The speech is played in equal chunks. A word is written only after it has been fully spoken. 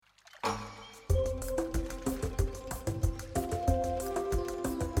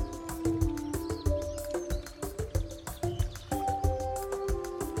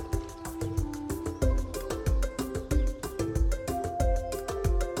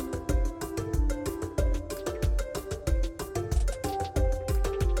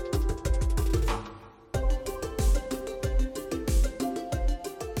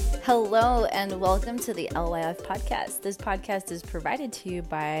Hello and welcome to the LYF podcast. This podcast is provided to you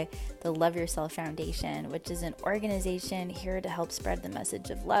by the Love Yourself Foundation, which is an organization here to help spread the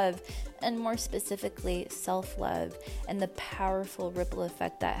message of love and more specifically self-love and the powerful ripple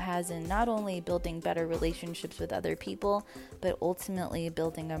effect that has in not only building better relationships with other people, but ultimately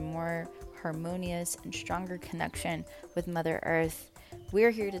building a more harmonious and stronger connection with Mother Earth. We're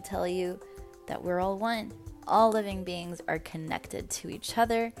here to tell you that we're all one. All living beings are connected to each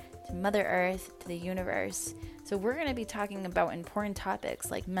other, to Mother Earth, to the universe. So we're going to be talking about important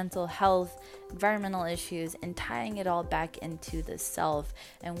topics like mental health, environmental issues, and tying it all back into the self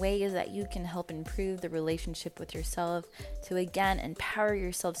and ways that you can help improve the relationship with yourself to again empower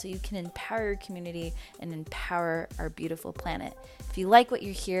yourself so you can empower your community and empower our beautiful planet. If you like what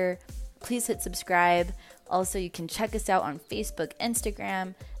you hear, please hit subscribe. Also, you can check us out on Facebook,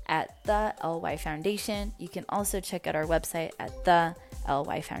 Instagram, at the LY Foundation. You can also check out our website at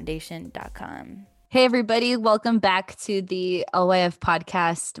thelyfoundation.com. Hey everybody, welcome back to the LYF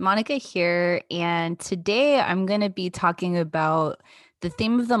podcast. Monica here, and today I'm going to be talking about the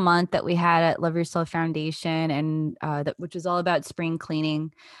theme of the month that we had at Love Yourself Foundation, and which is all about spring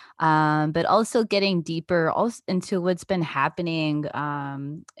cleaning, but also getting deeper into what's been happening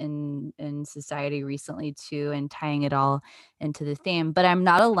in society recently too, and tying it all into the theme. But I'm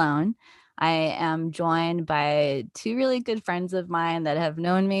not alone. I am joined by two really good friends of mine that have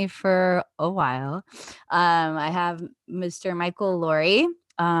known me for a while. I have Mr. Michael Loree.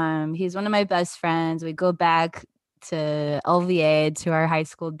 He's one of my best friends. We go back to LVA, to our high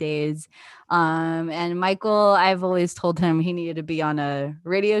school days. And Michael, I've always told him he needed to be on a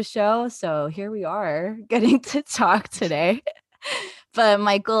radio show. So here we are getting to talk today. But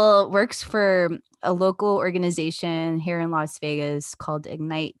Michael works for a local organization here in Las Vegas called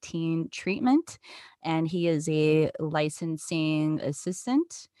Ignite Teen Treatment, and he is a licensing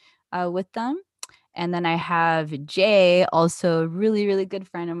assistant with them. And then I have Jay, also a really, really good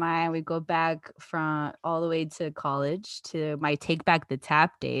friend of mine. We go back from all the way to college, to my Take Back the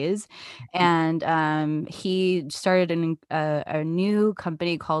Tap days. And he started a new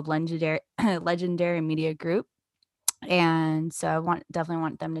company called Legendary Media Group. And so definitely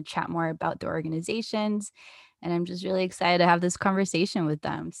want them to chat more about the organizations. And I'm just really excited to have this conversation with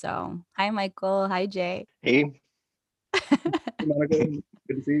them. So hi, Michael. Hi, Jay. Hey. Hey, Monica.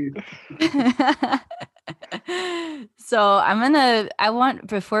 Good to see you. So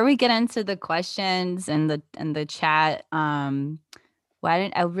before we get into the questions and the chat, I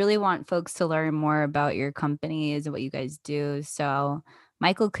really want folks to learn more about your companies and what you guys do. So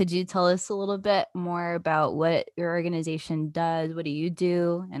Michael, could you tell us a little bit more about what your organization does? What do you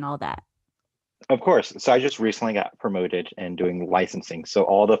do and all that? Of course. So I just recently got promoted and doing licensing. So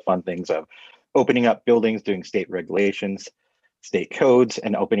all the fun things of opening up buildings, doing state regulations, state codes,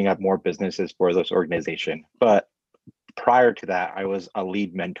 and opening up more businesses for those organizations. But prior to that, I was a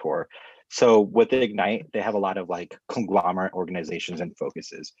lead mentor. So with Ignite, they have a lot of like conglomerate organizations and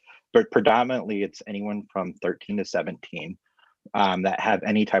focuses, but predominantly it's anyone from 13 to 17 that have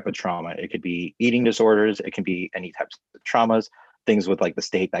any type of trauma. It could be eating disorders, it can be any types of traumas, things with like the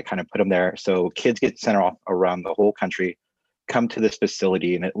state that kind of put them there. So kids get sent off around the whole country, come to this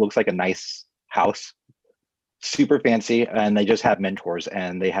facility, and it looks like a nice house, super fancy, and they just have mentors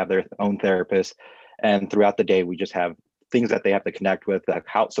and they have their own therapists. And throughout the day, we just have things that they have to connect with that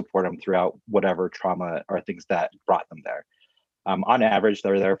help support them throughout whatever trauma or things that brought them there. On average,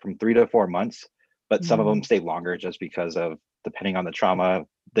 they're there from 3 to 4 months, but some of them stay longer just because of, depending on the trauma,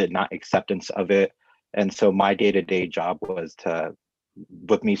 the not acceptance of it. And so my day-to-day job was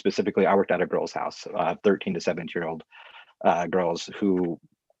with me specifically, I worked at a girl's house, 13 to 17-year-old girls who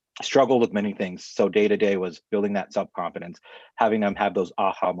struggled with many things. So day-to-day was building that self-confidence, having them have those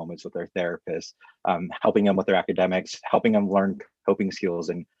aha moments with their therapist, helping them with their academics, helping them learn coping skills,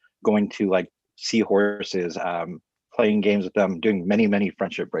 and going to like see horses, playing games with them, doing many, many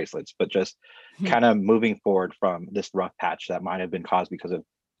friendship bracelets, but just kind of moving forward from this rough patch that might have been caused because of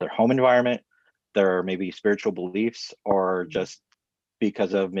their home environment, their maybe spiritual beliefs, or just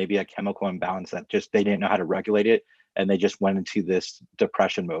because of maybe a chemical imbalance that just they didn't know how to regulate it. And they just went into this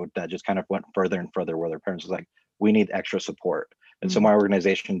depression mode that just kind of went further and further, where their parents was like, we need extra support. And so my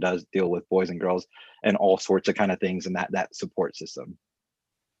organization does deal with boys and girls and all sorts of kind of things in that support system.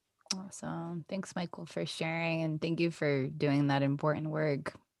 Awesome. Thanks, Michael, for sharing. And thank you for doing that important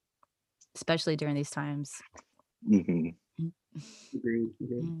work, especially during these times. Mm-hmm. Agreed.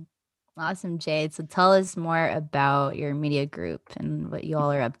 Awesome, Jade. So tell us more about your media group and what you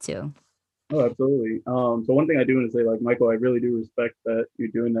all are up to. Oh, absolutely. So one thing I do want to say, like, Michael, I really do respect that you're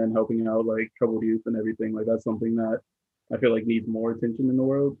doing that and helping out like troubled youth and everything. Like, that's something that I feel like needs more attention in the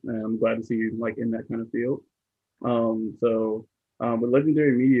world, and I'm glad to see you like in that kind of field. With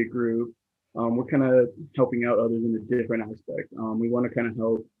Legendary Media Group, we're kind of helping out others in a different aspect. We want to kind of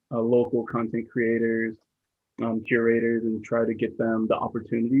help local content creators, curators, and try to get them the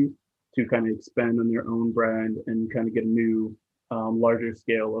opportunities to kind of expand on their own brand and kind of get a new, larger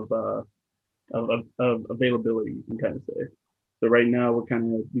scale of availability, you can kind of say. So right now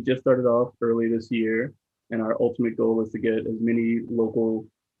we just started off early this year, and our ultimate goal is to get as many local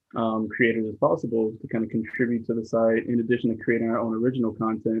creators as possible to kind of contribute to the site, in addition to creating our own original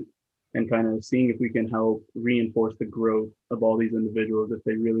content and kind of seeing if we can help reinforce the growth of all these individuals if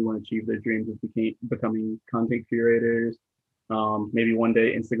they really want to achieve their dreams of becoming content curators, maybe one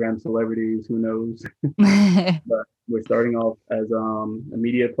day Instagram celebrities, who knows? But we're starting off as a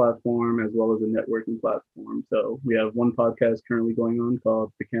media platform as well as a networking platform. So we have one podcast currently going on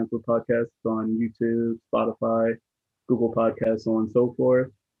called The Cancel Podcast. It's on YouTube, Spotify, Google Podcasts, so on and so forth.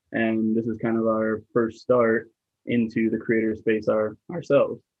 And this is kind of our first start into the creator space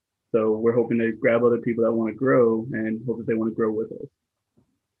ourselves. So we're hoping to grab other people that want to grow and hope that they want to grow with us.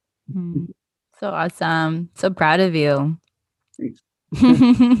 So awesome. So proud of you. Thanks.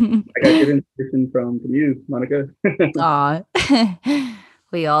 I got good inspiration from you, Monica. Aw.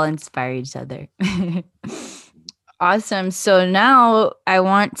 We all inspire each other. Awesome. So now I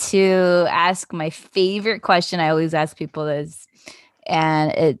want to ask my favorite question. I always ask people this,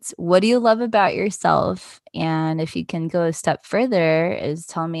 and it's, what do you love about yourself? And if you can go a step further, is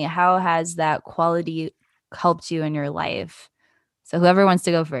tell me, how has that quality helped you in your life? So whoever wants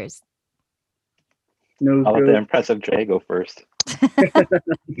to go first. No, I'll let the impressive Jay go first.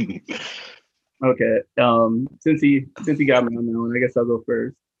 Okay. Since he got me on that one, I guess I'll go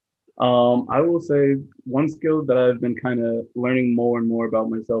first. I will say one skill that I've been kind of learning more and more about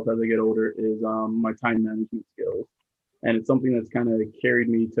myself as I get older is my time management skills. And it's something that's kind of carried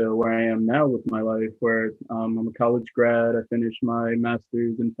me to where I am now with my life, where I'm a college grad. I finished my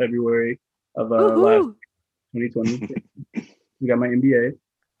master's in February of last 2020. We got my MBA.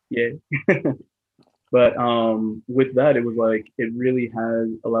 Yeah. But with that, it was like, it really has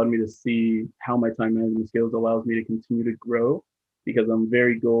allowed me to see how my time management skills allows me to continue to grow, because I'm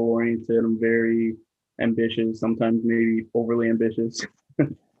very goal oriented. I'm very ambitious, sometimes maybe overly ambitious,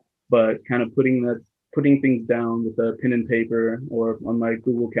 but kind of putting things down with a pen and paper or on my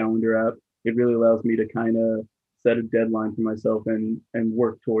Google Calendar app, it really allows me to kind of set a deadline for myself and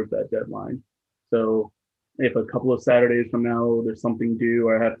work towards that deadline. So if a couple of Saturdays from now there's something due,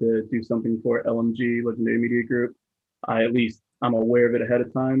 or I have to do something for LMG, Legendary Media Group, I'm aware of it ahead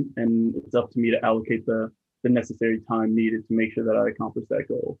of time, and it's up to me to allocate the necessary time needed to make sure that I accomplish that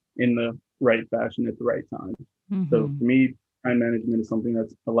goal in the right fashion at the right time. So for me, time management is something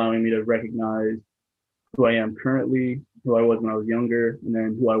that's allowing me to recognize who I am currently, who I was when I was younger, and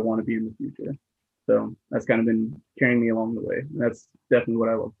then who I want to be in the future. So that's kind of been carrying me along the way. That's definitely what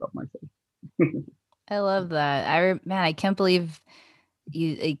I love about myself. I love that. I can't believe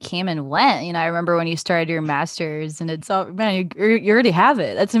it came and went. I remember when you started your master's, and it's all, man, you already have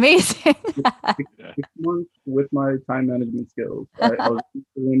it. That's amazing. 6 months with my time management skills. I was for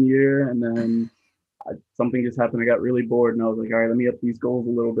 1 year, and then something just happened. I got really bored, and I was like, all right, let me up these goals a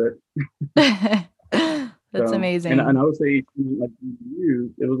little bit. That's amazing. And I would say, like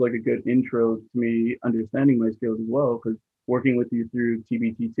you, it was like a good intro to me understanding my skills as well, because working with you through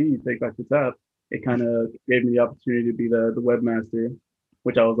TBTT, Take Back the Tap, it kind of gave me the opportunity to be the webmaster,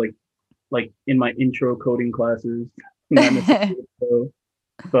 which I was like in my intro coding classes, not necessarily so,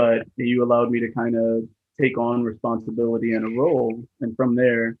 but you allowed me to kind of take on responsibility and a role, and from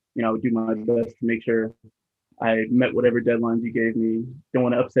there, I would do my best to make sure I met whatever deadlines you gave me. Don't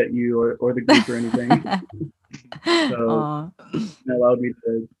want to upset you or the group or anything. So it allowed me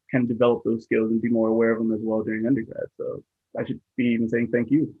to kind of develop those skills and be more aware of them as well during undergrad. So I should be even saying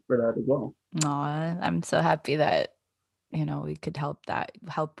thank you for that as well. I'm so happy that we could help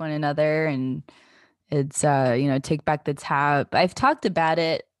one another, and it's Take Back the Tap. I've talked about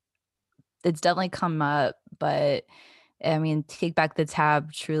it. It's definitely come up, but I mean, Take Back the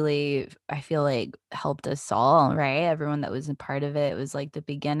Tab truly, I feel like, helped us all, right? Everyone that was a part of it. It was like the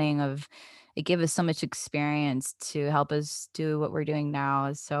beginning of, it gave us so much experience to help us do what we're doing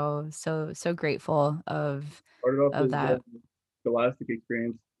now. So grateful of Started off as that. scholastic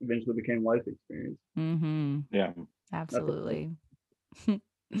experience, eventually became life experience. Yeah, absolutely.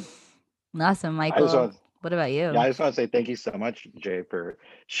 Awesome, Michael. What about you? Yeah, I just want to say thank you so much, Jay, for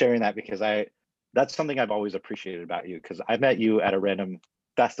sharing that, because that's something I've always appreciated about you, because I met you at a random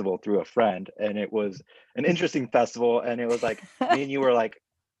festival through a friend, and it was an interesting festival, and it was like me and you were like,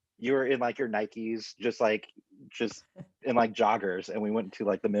 you were in like your Nikes, just in like joggers, and we went to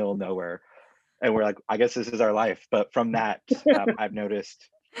like the middle of nowhere, and we're like, I guess this is our life. But from that, I've noticed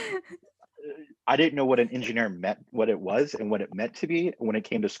I didn't know what an engineer meant, what it was, and what it meant to be when it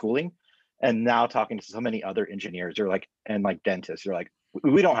came to schooling. And now talking to so many other engineers, or like, and like dentists, you're like,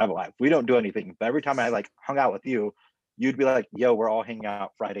 we don't have a life, we don't do anything. But every time I like hung out with you, you'd be like, yo, we're all hanging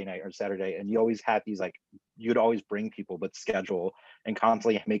out Friday night or Saturday, and you always had these like, you'd always bring people, but schedule and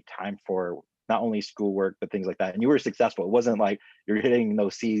constantly make time for not only schoolwork but things like that. And you were successful. It wasn't like you're hitting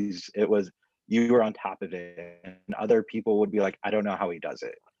those C's. It was you were on top of it, and other people would be like, I don't know how he does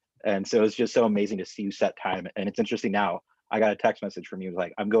it. And so it's just so amazing to see you set time. And it's interesting now. I got a text message from you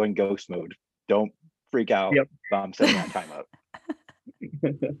like, I'm going ghost mode. Don't freak out. Yep. I'm setting that time up.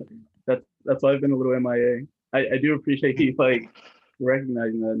 That's why I've been a little MIA. I do appreciate you like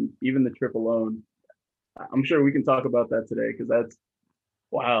recognizing that. And even the trip alone, I'm sure we can talk about that today because that's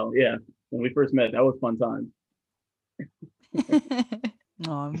wow. Yeah, when we first met, that was fun time.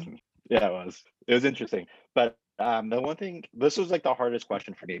 Yeah, it was. It was interesting. But the one thing, this was like the hardest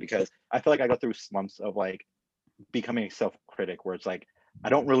question for me because I feel like I go through slumps of like becoming a self-critic where it's like I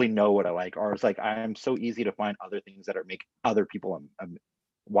don't really know what I like, or it's like I'm so easy to find other things that are make other people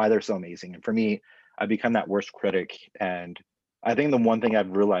why they're so amazing. And for me, I become that worst critic. And I think the one thing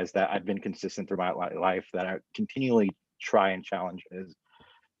I've realized that I've been consistent through my life that I continually try and challenge is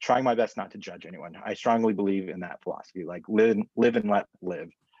trying my best not to judge anyone. I strongly believe in that philosophy, like live and let live.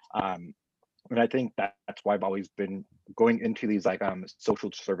 Um, and I think that's why I've always been going into these like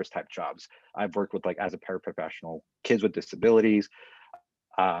social service type jobs. I've worked with like as a paraprofessional, kids with disabilities.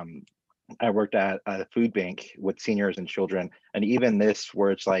 Um, I worked at a food bank with seniors and children, and even this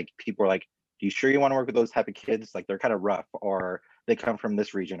where it's like people are like, "Do you sure you want to work with those type of kids? Like they're kind of rough, or they come from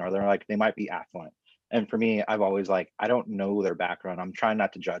this region, or they're like they might be affluent." And for me, I've always like I don't know their background. I'm trying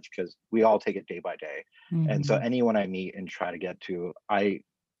not to judge because we all take it day by day. And so anyone I meet and try to get to, I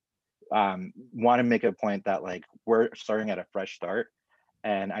want to make a point that like we're starting at a fresh start,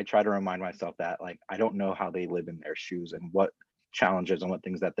 and I try to remind myself that like I don't know how they live in their shoes and what challenges and what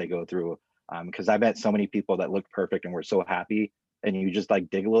things that they go through, because I met so many people that looked perfect and were so happy, and you just like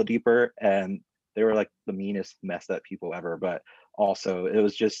dig a little deeper and they were like the meanest messed up people ever. But also it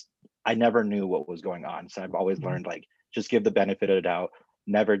was just I never knew what was going on, so I've always learned like just give the benefit of the doubt,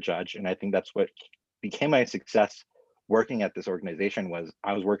 never judge. And I think that's what became my success working at this organization was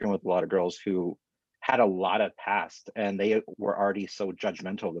I was working with a lot of girls who had a lot of past, and they were already so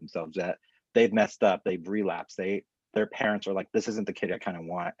judgmental of themselves that they've messed up, they've relapsed, their parents are like, this isn't the kid I kind of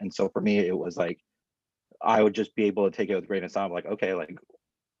want. And so for me, it was like I would just be able to take it with a grain of salt, like, okay, like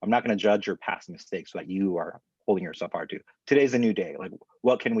I'm not going to judge your past mistakes that you are holding yourself hard to. Today's a new day. Like,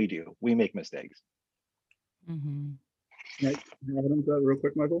 what can we do? We make mistakes. Can I add on to that real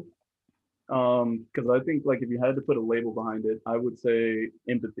quick, Michael? Because I think like if you had to put a label behind it, I would say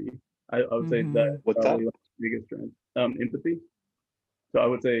empathy. I would say that What's probably that? like the biggest strength. Empathy. So I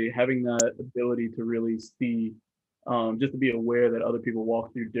would say having that ability to really see, just to be aware that other people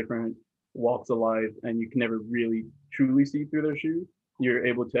walk through different walks of life, and you can never really truly see through their shoes. You're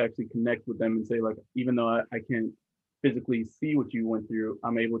able to actually connect with them and say like, even though I can't physically see what you went through,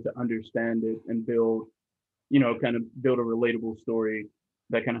 I'm able to understand it and build, kind of build a relatable story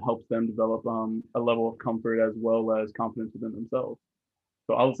that kind of helps them develop a level of comfort as well as confidence within themselves.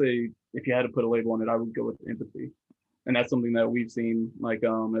 So I would say if you had to put a label on it, I would go with empathy. And that's something that we've seen like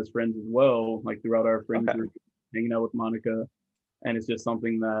as friends as well, like throughout our friend Okay. group, hanging out with Monica. And it's just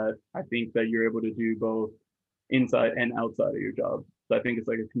something that I think that you're able to do both inside and outside of your job. So I think it's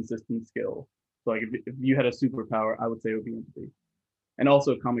like a consistent skill. So like if you had a superpower, I would say it would be empathy. And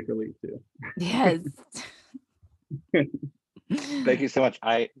also comic relief too. Yes. Thank you so much.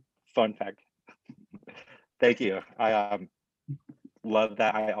 Fun fact. Thank you. I love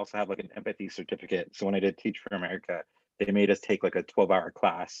that. I also have like an empathy certificate. So when I did Teach for America, they made us take like a 12-hour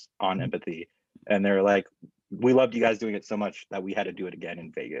class on empathy. And they're like, we loved you guys doing it so much that we had to do it again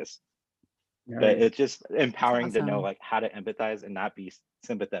in Vegas. But it's just empowering to know awesome. like how to empathize and not be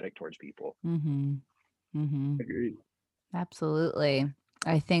sympathetic towards people. Agreed. Absolutely.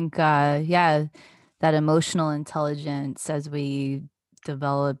 I think, that emotional intelligence as we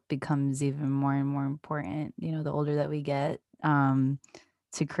develop becomes even more and more important, the older that we get,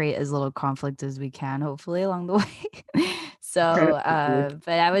 to create as little conflict as we can, hopefully, along the way. So,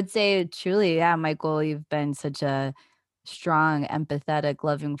 but I would say truly, yeah, Michael, you've been such a strong, empathetic,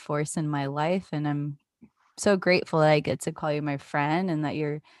 loving force in my life. And I'm so grateful that I get to call you my friend and that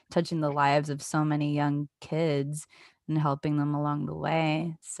you're touching the lives of so many young kids and helping them along the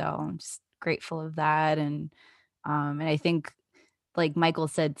way. So I'm just grateful of that. And I think like Michael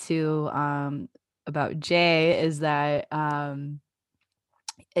said too, about Jay, is that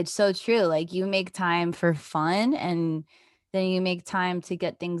it's so true. Like you make time for fun and then you make time to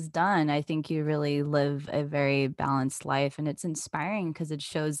get things done. I think you really live a very balanced life, and it's inspiring because it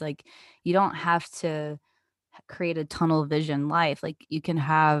shows like you don't have to create a tunnel vision life. Like you can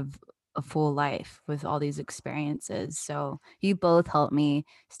have a full life with all these experiences. So you both help me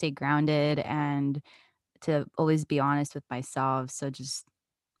stay grounded and to always be honest with myself. So just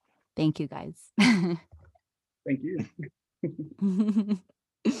thank you guys. Thank you. Thank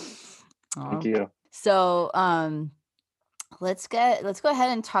Aw. you. So let's go ahead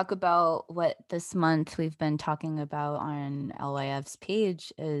and talk about what this month we've been talking about on LYF's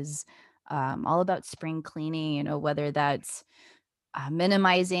page is all about spring cleaning, you know, whether that's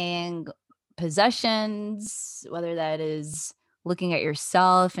minimizing possessions, whether that is looking at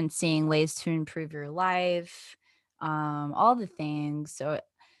yourself and seeing ways to improve your life, all the things.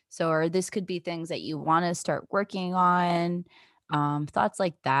 Or this could be things that you want to start working on, thoughts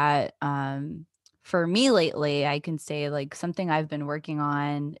like that. For me lately, I can say like something I've been working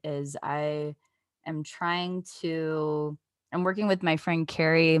on is am trying to I'm working with my friend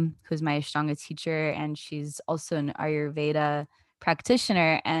Carrie, who's my Ashtanga teacher, and she's also an Ayurveda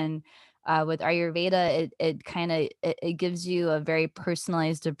practitioner. And with Ayurveda, it gives you a very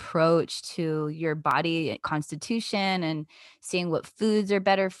personalized approach to your body constitution and seeing what foods are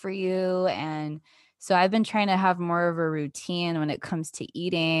better for you. And so I've been trying to have more of a routine when it comes to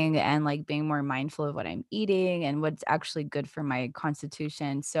eating and like being more mindful of what I'm eating and what's actually good for my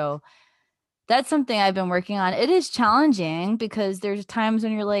constitution. So that's something I've been working on. It is challenging because there's times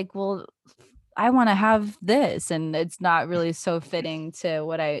when you're like, well, I want to have this, and it's not really so fitting to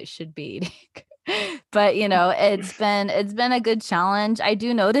what I should be eating. But you know, it's been a good challenge. I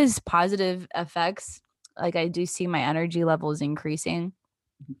do notice positive effects. Like I do see my energy levels increasing.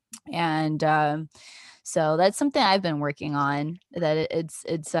 And so that's something I've been working on. That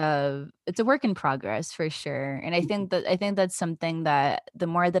it's a work in progress for sure. And I think that's something that the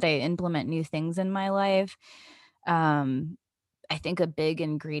more that I implement new things in my life, um, I think a big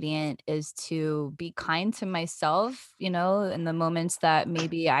ingredient is to be kind to myself, you know, in the moments that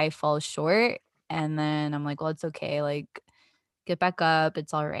maybe I fall short. And then I'm like, well, it's okay. Like, get back up.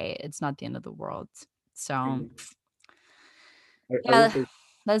 It's all right. It's not the end of the world. So, I would yeah, say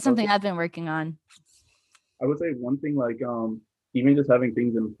that's I would something I've been working on. I would say one thing like even just having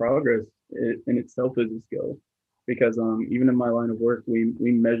things in progress in itself is a skill because even in my line of work we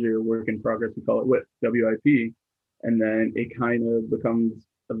measure work in progress. We call it WIP, and then it kind of becomes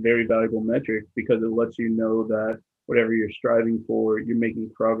a very valuable metric because it lets you know that whatever you're striving for, you're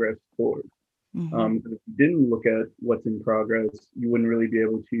making progress toward. Mhm. If you didn't look at what's in progress, you wouldn't really be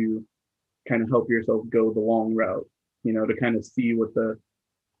able to kind of help yourself go the long route. You know, to kind of see what the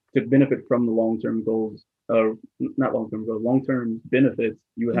to benefit from the long-term goals, not long-term goals, long-term benefits,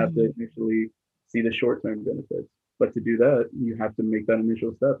 you would have to Mhm. initially see the short-term benefits. But to do that, you have to make that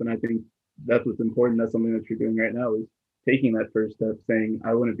initial step. And I think that's what's important. That's something that you're doing right now is taking that first step, saying,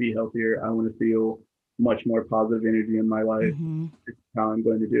 I want to be healthier. I want to feel much more positive energy in my life. Mhm. This is how I'm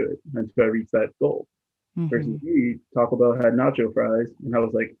going to do it and to reach that goal. Versus Mhm. me, Taco Bell had nacho fries, and I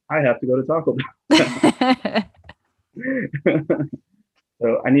was like, I have to go to Taco Bell.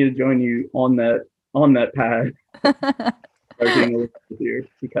 So I need to join you on that path. Start getting a little healthier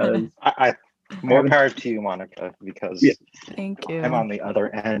because I I more haven't. power to you, Monica, Yeah, because Thank I'm you. on the other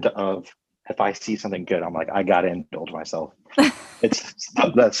end of if I see something good, I'm like, I gotta indulge myself. It's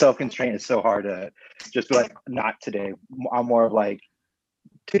that self-constraint is so hard to just be like, not today. I'm more of like,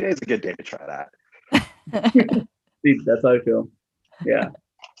 today's a good day to try see, that's how I feel. Yeah,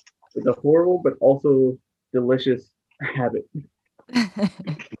 it's a horrible but also delicious habit.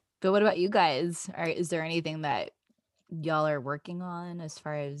 But what about you guys? Is there anything that y'all are working on as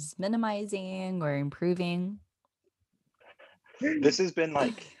far as minimizing or improving? this has been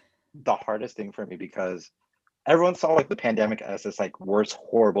like the hardest thing for me because everyone saw like the pandemic as this like worst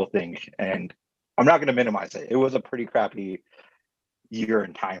horrible thing, and I'm not going to minimize it. It was a pretty crappy year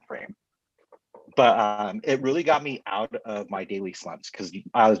and time frame, but it really got me out of my daily slumps because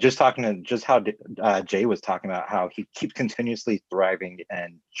I was just talking to just how Jay was talking about how he keeps continuously thriving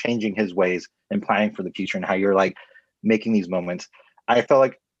and changing his ways and planning for the future, and how you're like making these moments. I felt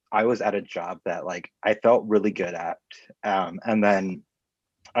like I was at a job that like I felt really good at, and then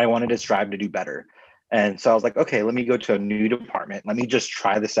I wanted to strive to do better. And so I was like, okay, let me go to a new department. Let me just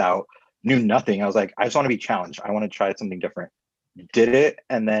try this out. Knew nothing. I was like, I just want to be challenged. I want to try something different. Did it.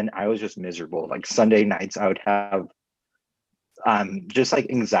 And then I was just miserable. Like Sunday nights, I would have just like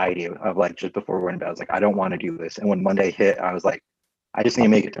anxiety of like just before going to bed. I was like, I don't want to do this. And when Monday hit, I was like, I just need to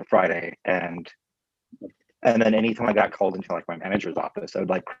make it to Friday. And then anytime I got called into like my manager's office, I would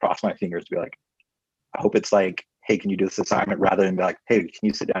like cross my fingers to be like, I hope it's like, hey, can you do this assignment, rather than be like, hey, can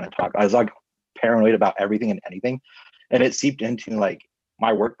you sit down and talk? I was like paranoid about everything and anything. And it seeped into like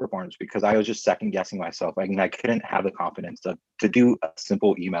my work performance because I was just second guessing myself. Like, I couldn't have the confidence to do a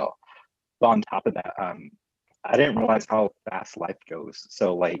simple email. But on top of that, I didn't realize how fast life goes.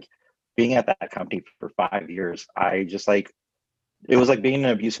 So like being at that company for 5 years, I just like, it was like being in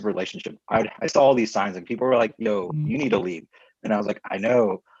an abusive relationship. I saw all these signs, and people were like, yo, you need to leave. And I was like, I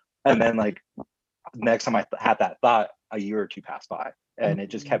know. And then like next time I had that thought, a year or two passed by, and it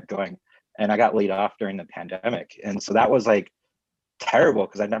just kept going. And I got laid off during the pandemic. And so that was like terrible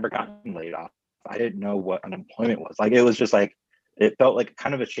because I'd never gotten laid off. I didn't know what unemployment was. Like, it was just like, it felt like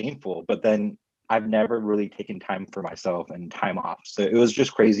kind of a shameful, but then I've never really taken time for myself and time off. So it was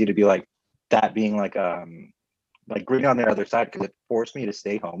just crazy to be like that, being like green on the other side, because it forced me to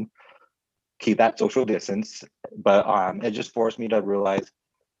stay home, keep that social distance. But it just forced me to realize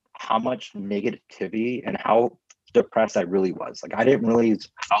how much negativity and how depressed I really was. Like, I didn't realize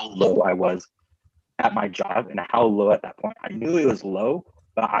how low I was at my job and how low at that point. I knew it was low,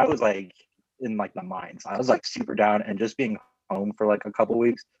 but I was like in like the mines. I was like super down, and just being home for like a couple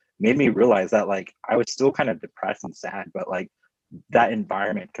weeks made me realize that like I was still kind of depressed and sad, but like that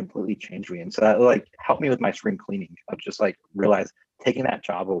environment completely changed me. And so that like helped me with my spring cleaning of just like realize taking that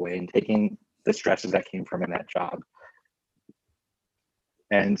job away and taking the stresses that came from in that job.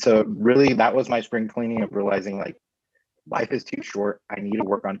 And so really that was my spring cleaning of realizing like life is too short. I need to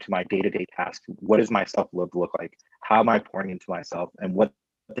work onto my day-to-day tasks. What does my self-love look like? How am I pouring into myself? And what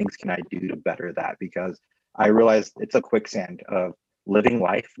things can I do to better that? Because I realized it's a quicksand of living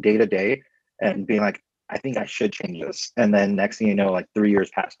life day to day and being like, I think I should change this. And then next thing you know, like 3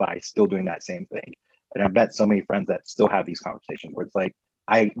 years pass by, still doing that same thing. And I've met so many friends that still have these conversations where it's like,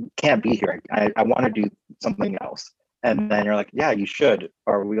 I can't be here. I want to do something else. And then you're like, yeah, you should.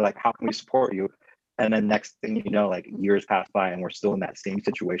 Or we like, how can we support you? And then next thing you know, like years pass by and we're still in that same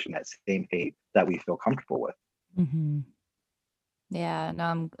situation, that same hate that we feel comfortable with. Mm-hmm. Yeah,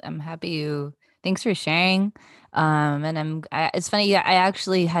 no, I'm happy you. Thanks for sharing. And it's funny. Yeah, I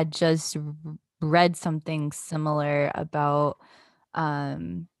actually had just read something similar about,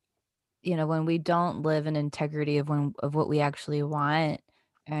 um, when we don't live in integrity of what we actually want,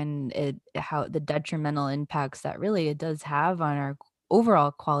 and how the detrimental impacts that really it does have on our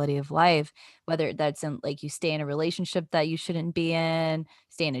overall quality of life, whether that's in like you stay in a relationship that you shouldn't be in,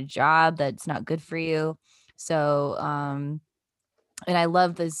 stay in a job that's not good for you. So, and I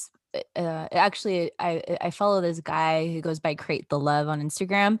love this. Actually, I follow this guy who goes by Crate the Love on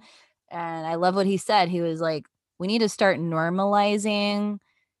Instagram, and I love what he said. He was like, "We need to start normalizing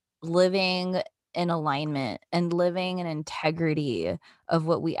living in alignment and living in integrity of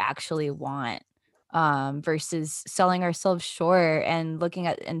what we actually want, versus selling ourselves short and looking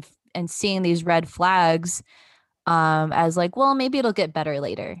at and seeing these red flags, as like, well, maybe it'll get better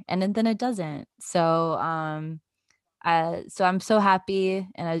later, and then it doesn't. So I'm so happy,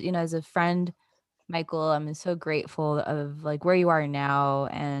 and as a friend, Michael, I'm so grateful of like where you are now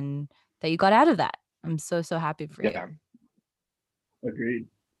and that you got out of that. I'm so happy for you. Yeah. Agreed.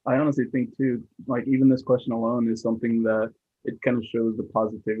 I honestly think too, like even this question alone is something that it kind of shows the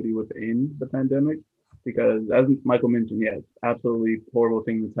positivity within the pandemic. Because as Michael mentioned, yeah, it's absolutely horrible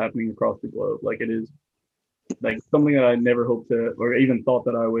thing that's happening across the globe. Like it is like something that I never hoped to or even thought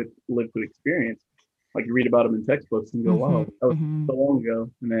that I would live to experience. Like you read about them in textbooks and go, Mm-hmm, wow, that was mm-hmm, so long ago.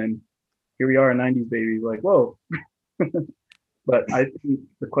 And then here we are, 90s babies, like, whoa. But I think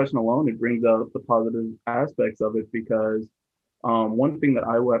the question alone, it brings out the positive aspects of it because one thing that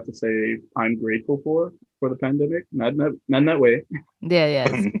I will have to say I'm grateful for the pandemic, not in that way. yeah,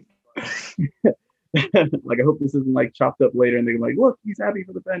 yes. Like I hope this isn't like chopped up later and they're like, look, he's happy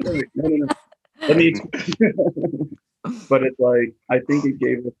for the pandemic. No, no, no. Let me. But it's like I think it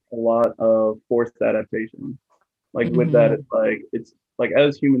gave us a lot of forced adaptation. Like with that, Mm-hmm, it's like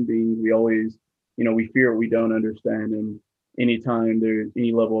as human beings, we always, we fear what we don't understand, and anytime there's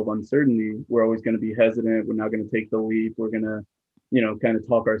any level of uncertainty, we're always going to be hesitant. We're not going to take the leap. We're going to, kind of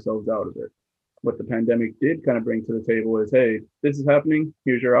talk ourselves out of it. What the pandemic did kind of bring to the table is, hey, this is happening.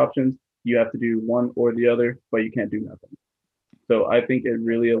 Here's your options. You have to do one or the other, but you can't do nothing. So I think it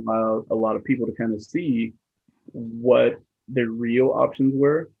really allowed a lot of people to kind of see what their real options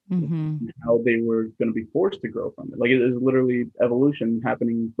were, mm-hmm. how they were going to be forced to grow from it. Like it is literally evolution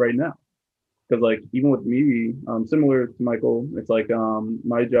happening right now. Because like even with me, similar to Michael, it's like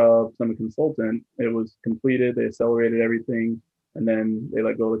my job, I'm a consultant. It was completed. They accelerated everything. And then they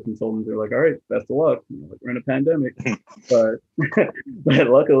let go of the consultants. They're like, all right, best of luck. Like, we're in a pandemic. But but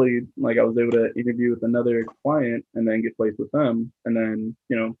luckily, like I was able to interview with another client and then get placed with them and then,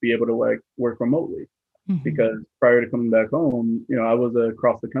 be able to like work remotely. Because prior to coming back home, I was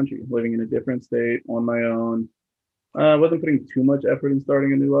across the country, living in a different state on my own. I wasn't putting too much effort in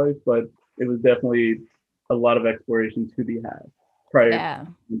starting a new life, but it was definitely a lot of exploration to be had prior to Yeah.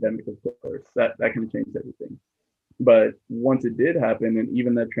 the pandemic, of course. That kind of changed everything. But once it did happen, and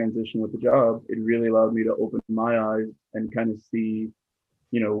even that transition with the job, it really allowed me to open my eyes and kind of see,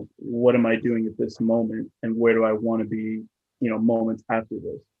 what am I doing at this moment and where do I want to be, moments after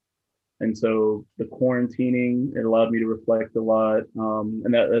this. And so the quarantining, it allowed me to reflect a lot.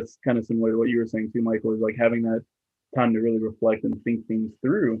 And that's kind of similar to what you were saying too, Michael, is like having that time to really reflect and think things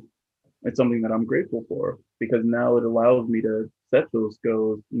through. It's something that I'm grateful for because now it allows me to set those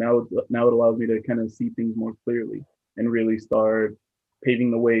goals. Now it allows me to kind of see things more clearly and really start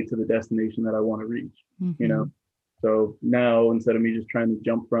paving the way to the destination that I want to reach. So now instead of me just trying to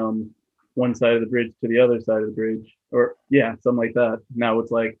jump from one side of the bridge to the other side of the bridge, or yeah, something like that. Now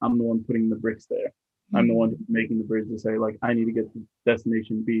it's like I'm the one putting the bricks there. I'm the one making the bridge to say like I need to get to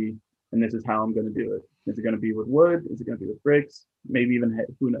destination B, and this is how I'm going to do it. Is it going to be with wood? Is it going to be with bricks? Maybe even hay?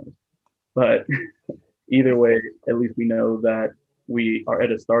 Who knows? But either way, at least we know that we are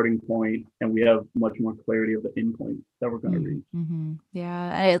at a starting point and we have much more clarity of the end point that we're going to reach.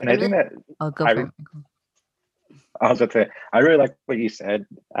 Yeah, And I think that I'll go I, for it. I was going to say, I really like what you said,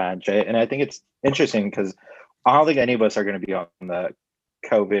 Jay. And I think it's interesting because I don't think any of us are going to be on the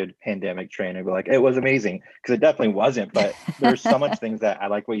COVID pandemic train and be like, it was amazing, because it definitely wasn't. But there's so much things that I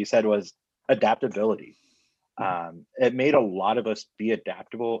like what you said was adaptability. It made a lot of us be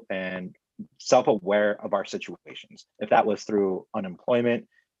adaptable and self-aware of our situations. If that was through unemployment,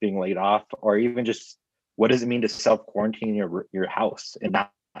 being laid off, or even just what does it mean to self-quarantine your house and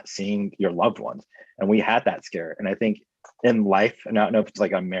not seeing your loved ones. And we had that scare. And I think in life, and I don't know if it's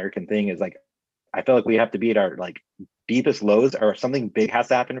like an American thing, is like I feel like we have to be at our like deepest lows, or something big has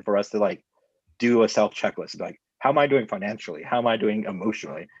to happen for us to like do a self checklist. Like, how am I doing financially? How am I doing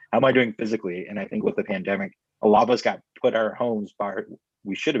emotionally? How am I doing physically? And I think with the pandemic, a lot of us got put our homes by,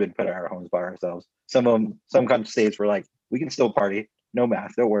 we should have been put in our homes by ourselves. Some of them, some kind of states were like, we can still party, no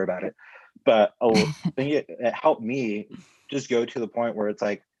mask, don't worry about it. But I think it helped me just go to the point where it's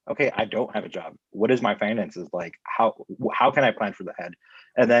like, okay, I don't have a job. What is my finances like? How can I plan for the head?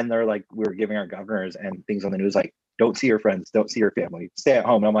 And then they're like, we were giving our governors and things on the news like, don't see your friends, don't see your family, stay at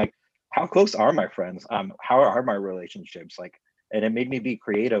home. And I'm like, how close are my friends? How are my relationships? Like, and it made me be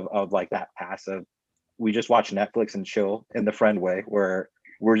creative of like that passive. We just watch Netflix and chill in the friend way, where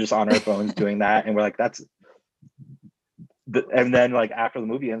we're just on our phones doing that, and we're like, and then like after the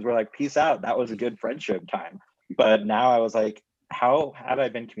movie ends, we're like, peace out. That was a good friendship time. But now I was like, how have I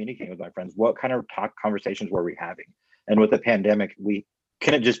been communicating with my friends? What kind of conversations were we having? And with the pandemic, we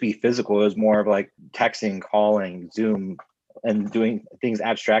couldn't just be physical. It was more of like texting, calling, Zoom, and doing things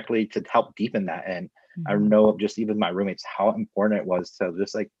abstractly to help deepen that. And I know just even my roommates how important it was to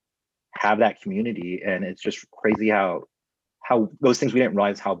just like have that community. And it's just crazy how those things we didn't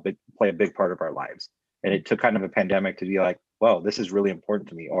realize how big play a big part of our lives. And it took kind of a pandemic to be like, well, this is really important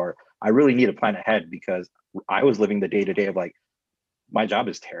to me, or I really need to plan ahead, because I was living the day to day of like, my job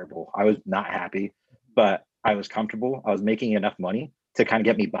is terrible. I was not happy, but I was comfortable. I was making enough money to kind of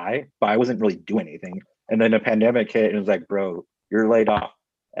get me by, but I wasn't really doing anything. And then the pandemic hit and it was like, bro, you're laid off.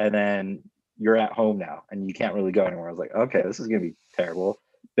 And then you're at home now and you can't really go anywhere. I was like, okay, this is going to be terrible.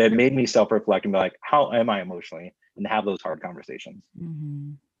 But it made me self-reflect and be like, how am I emotionally? And have those hard conversations.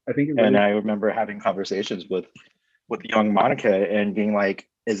 I think and I remember having conversations with young Monica and being like,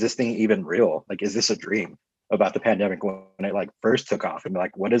 is this thing even real? Like, is this a dream? About the pandemic when it like first took off, and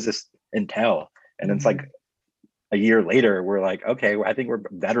like, what does this entail? And it's like a year later, we're like, okay, well, I think we're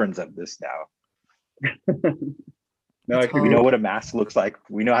veterans of this now. No, we know what a mask looks like.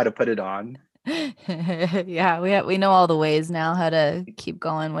 We know how to put it on. Yeah, we know all the ways now how to keep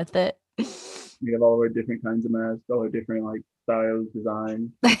going with it. We have all of our different kinds of masks, all our different like styles,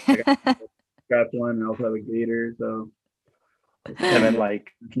 design. Got one, and I also have a gator. So, and then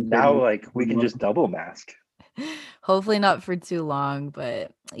like now, like we can just double mask. Hopefully not for too long,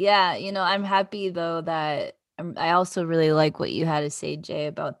 but yeah, I'm happy though that I also really like what you had to say, Jay,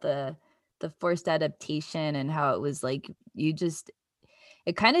 about the forced adaptation and how it was like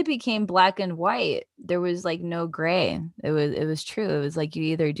it kind of became black and white. There was like no gray. It was true. It was like you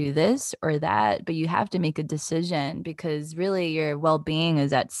either do this or that, but you have to make a decision because really your well-being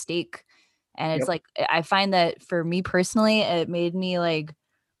is at stake. And it's like I find that for me personally, it made me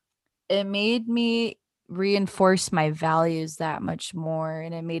reinforced my values that much more,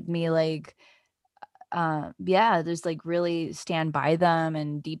 and it made me like just like really stand by them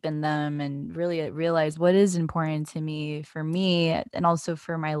and deepen them and really realize what is important to me, for me, and also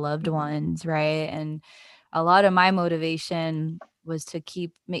for my loved ones, right? And a lot of my motivation was to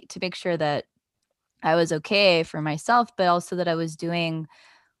make sure that I was okay for myself, but also that I was doing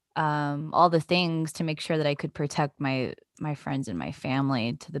all the things to make sure that I could protect my friends and my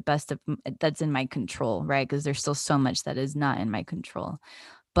family to the best of that's in my control, right? Because there's still so much that is not in my control.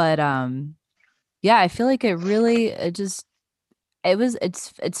 But yeah, I feel like it's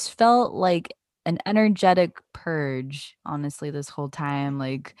felt like an energetic purge, honestly, this whole time,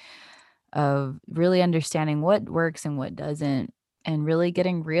 like of really understanding what works and what doesn't, and really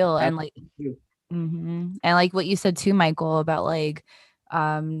getting real. And like and like what you said too, Michael, about like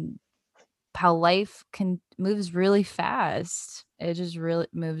um how life can moves really fast. It just really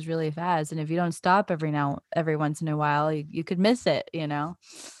moves really fast. And if you don't stop every once in a while, you could miss it, you know?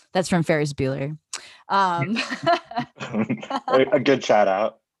 That's from Ferris Bueller. Um A good shout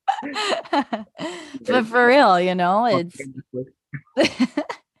out. but for real, you know, it's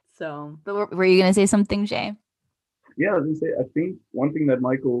so, but were you gonna say something, Jay? Yeah, I was gonna say, I think one thing that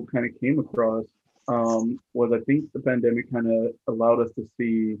Michael kind of came across was, I think the pandemic kind of allowed us to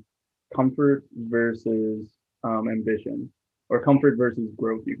see comfort versus ambition, or comfort versus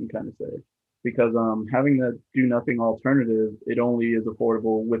growth, you can kind of say, because having that do nothing alternative, it only is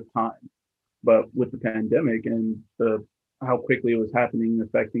affordable with time. But with the pandemic and the how quickly it was happening,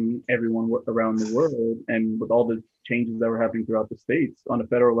 affecting everyone around the world, and with all the changes that were happening throughout the states on a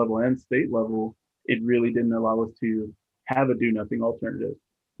federal level and state level, it really didn't allow us to have a do nothing alternative.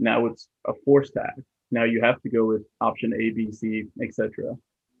 Now it's a forced act. Now you have to go with option A, B, C, etc.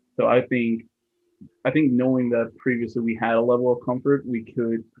 So I think knowing that previously we had a level of comfort, we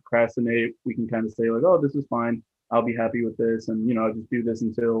could procrastinate. We can kind of say like, oh, this is fine. I'll be happy with this, and I'll just do this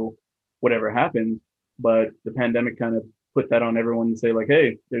until whatever happens. But the pandemic kind of put that on everyone and say like,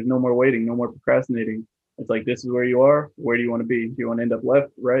 hey, there's no more waiting, no more procrastinating. It's like, this is where you are. Where do you want to be? Do you want to end up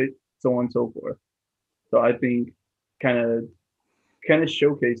left, right, so on and so forth. So I think kind of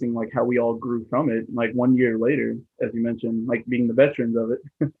showcasing like how we all grew from it. Like 1 year later, as you mentioned, like being the veterans of it,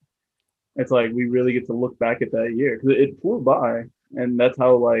 it's like we really get to look back at that year because it flew by, and that's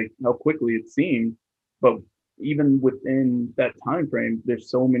how quickly it seemed. But even within that time frame, there's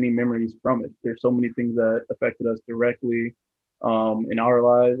so many memories from it. There's so many things that affected us directly in our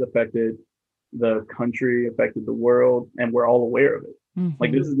lives, affected the country, affected the world, and we're all aware of it.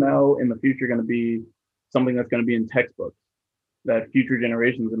 Like, this is now in the future going to be something that's going to be in textbooks, that future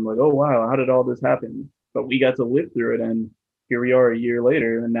generations and like, oh wow, how did all this happen? But we got to live through it, and here we are a year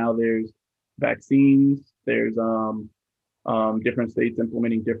later, and now there's vaccines, there's different states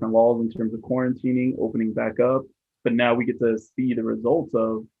implementing different laws in terms of quarantining, opening back up. But now we get to see the results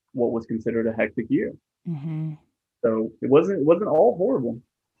of what was considered a hectic year. So it wasn't all horrible,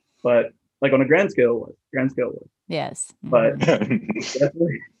 but like on a grand scale, it was. Grand scale was. Yes. But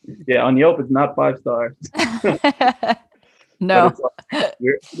definitely, yeah, on Yelp, it's not 5 stars. No. But it's like,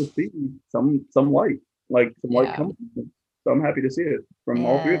 we're able to see some light, like some light coming. So I'm happy to see it from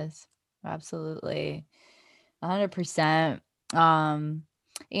all three. Yes, absolutely. 100%.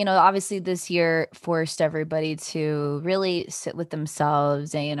 Obviously this year forced everybody to really sit with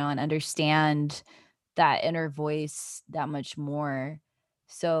themselves and, and understand that inner voice that much more.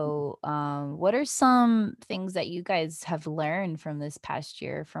 So, what are some things that you guys have learned from this past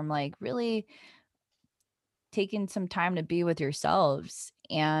year, from like really taking some time to be with yourselves?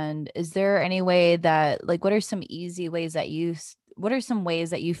 And is there any way that, like, what are some ways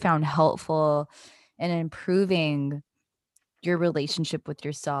that you found helpful in improving your relationship with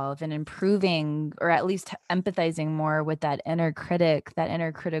yourself, and improving, or at least empathizing more with that inner critic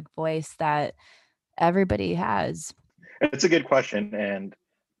voice that everybody has? It's a good question, and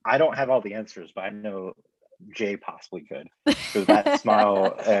I don't have all the answers, but I know Jay possibly could, because that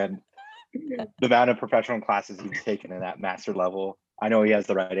smile and the amount of professional classes he's taken in that master level, I know he has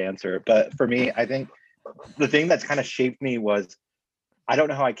the right answer. But for me, I think the thing that's kind of shaped me was, I don't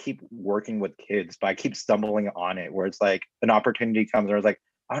know how I keep working with kids, but I keep stumbling on it, where it's like an opportunity comes and I was like,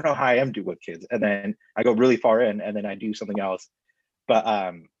 I don't know how I am do with kids. And then I go really far in and then I do something else.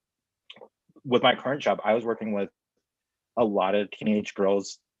 But with my current job, I was working with a lot of teenage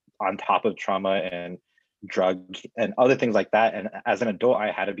girls on top of trauma and drug and other things like that. And as an adult,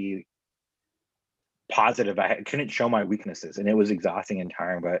 I had to be positive. I couldn't show my weaknesses, and it was exhausting and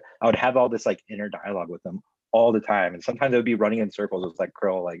tiring, but I would have all this like inner dialogue with them all the time. And sometimes it would be running in circles. It's like,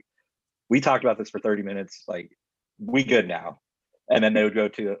 Krill, like, we talked about this for 30 minutes. Like, we good now. And then they would go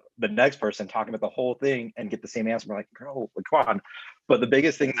to the next person talking about the whole thing and get the same answer. We're like, girl, like, come on. But the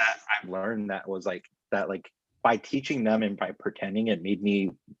biggest thing that I've learned that was like that, like by teaching them and by pretending, it made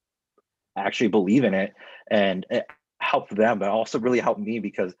me actually believe in it, and it helped them, but also really helped me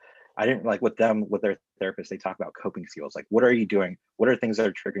because I didn't like with them, with their therapist, they talk about coping skills. Like, what are you doing? What are things that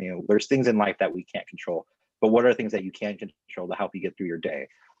are triggering you? There's things in life that we can't control, but what are things that you can control to help you get through your day?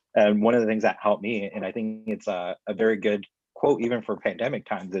 And one of the things that helped me, and I think it's a very good quote, even for pandemic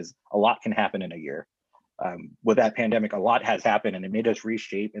times, is a lot can happen in a year. With that pandemic, a lot has happened and it made us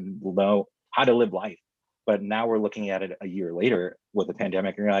reshape and know how to live life. But now we're looking at it a year later with the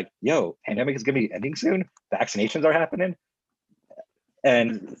pandemic, and you're like, yo, pandemic is going to be ending soon. Vaccinations are happening.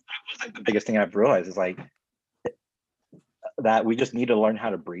 And that was like the biggest thing I've realized is like that we just need to learn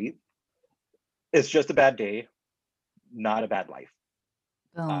how to breathe. It's just a bad day, not a bad life.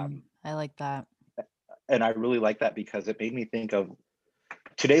 I like that. And I really like that because it made me think of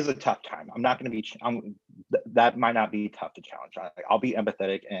today's a tough time. I'm not going to be, that might not be tough to challenge. I'll be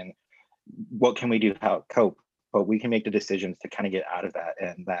empathetic and what can we do to cope? But we can make the decisions to kind of get out of that.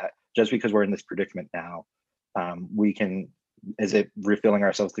 And that just because we're in this predicament now, we can, is it refilling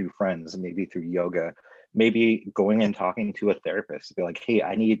ourselves through friends, maybe through yoga, maybe going and talking to a therapist, be like, hey,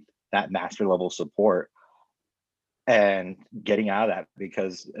 I need that master level support, and getting out of that.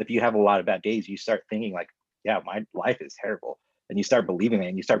 Because if you have a lot of bad days, you start thinking like, yeah, my life is terrible. And you start believing it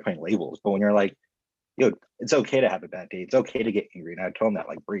and you start putting labels. But when you're like, yo, it's okay to have a bad day. It's okay to get angry. And I told him that,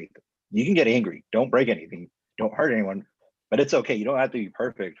 like, breathe. You can get angry. Don't break anything. Don't hurt anyone. But it's okay. You don't have to be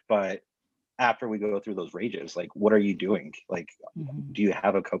perfect. But after we go through those rages, like, what are you doing? Like, do you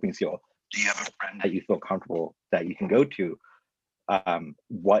have a coping skill? Do you have a friend that you feel comfortable that you can go to?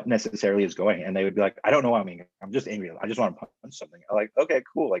 What necessarily is going? And they would be like, I don't know why I'm angry. I'm just angry. I just want to punch something. I'm like, okay,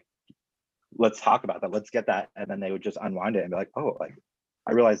 cool. Like, let's talk about that. Let's get that. And then they would just unwind it and be like, oh, like,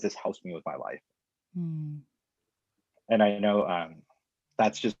 I realize this helps me with my life. And I know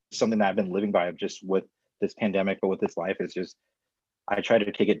that's just something that I've been living by, just with this pandemic, but with this life, is just, I try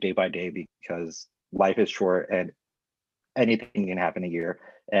to take it day by day because life is short and anything can happen a year.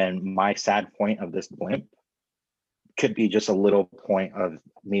 And my sad point of this blimp could be just a little point of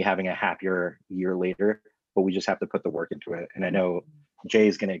me having a happier year later, but we just have to put the work into it. And I know Jay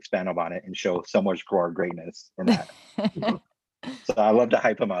is going to expand upon it and show so much more greatness in that. So I love to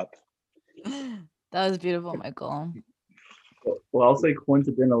hype him up. That was beautiful, Michael. Well, I'll say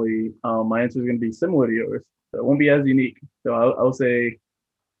coincidentally, my answer is going to be similar to yours. So it won't be as unique. So I'll say,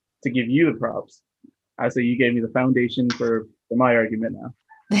 to give you the props, I say you gave me the foundation for my argument now.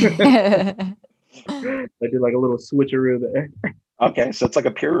 I did like a little switcheroo there. Okay, so it's like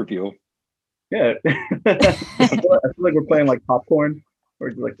a peer review. Yeah. I feel like we're playing like popcorn, or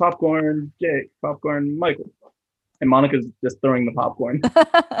it's like popcorn, Jake, popcorn, Michael. And Monica's just throwing the popcorn.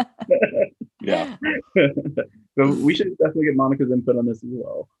 Yeah. So we should definitely get Monica's input on this as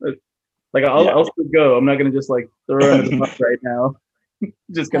well. Like I'll still go. I'm not gonna just like throw her into the bus right now.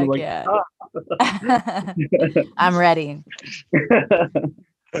 Just gonna like I'm ready.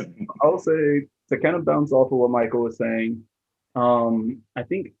 I'll say, to kind of bounce off of what Michael was saying, I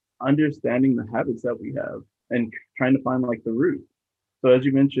think understanding the habits that we have and trying to find like the root. So as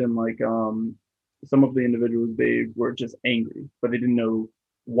you mentioned, like some of the individuals, they were just angry, but they didn't know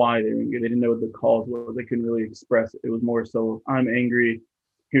why they were angry. They didn't know what the cause was. They couldn't really express it. It was more so, I'm angry,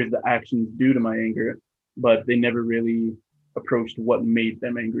 here's the actions due to my anger, but they never really approached what made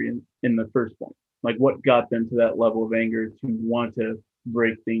them angry in the first point. Like what got them to that level of anger to want to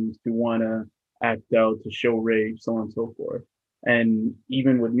break things, to want to act out, to show rage, so on and so forth. And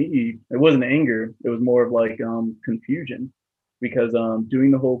even with me, it wasn't anger. It was more of like confusion, because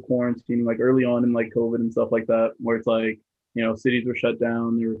doing the whole quarantine, like early on in like COVID and stuff like that, where it's like, you know, cities were shut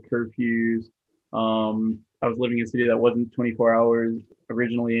down, there were curfews. I was living in a city that wasn't 24 hours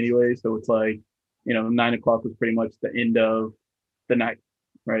originally anyway. So it's like, you know, 9 o'clock was pretty much the end of the night,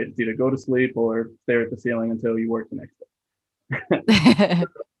 right? It's either go to sleep or stare at the ceiling until you work the next day.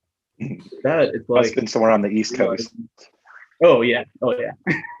 That it's like, I've been somewhere on the East Coast. Oh yeah. So it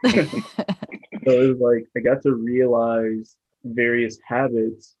was like, I got to realize various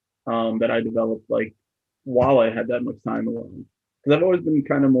habits that I developed like while I had that much time alone. Because I've always been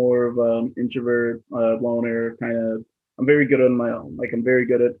kind of more of introvert, loner, kind of. I'm very good on my own. Like I'm very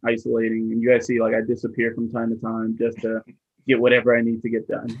good at isolating. And you guys see, like I disappear from time to time just to get whatever I need to get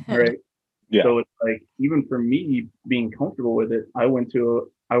done. Right. Yeah. So it's like, even for me being comfortable with it, I went through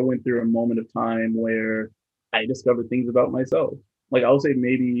a moment of time where I discovered things about myself. Like I'll say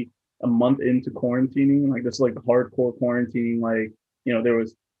maybe a month into quarantining, like this is like the hardcore quarantining, like, you know, there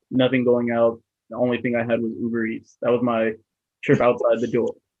was nothing going out. The only thing I had was Uber Eats. That was my trip outside the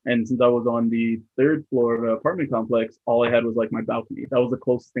door. And since I was on the third floor of an apartment complex, all I had was like my balcony. That was the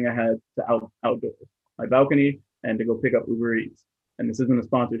closest thing I had to outdoors. My balcony and to go pick up Uber Eats. And this isn't a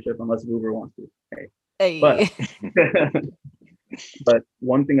sponsorship unless Uber wants to. Hey. But Hey. but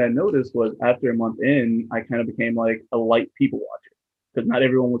one thing I noticed was after a month in, I kind of became like a light people watcher because not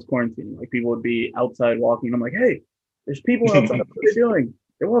everyone was quarantining. Like people would be outside walking. I'm like, hey, there's people outside. What are they doing?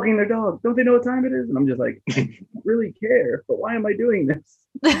 They're walking their dog. Don't they know what time it is? And I'm just like, I don't really care, but why am I doing this?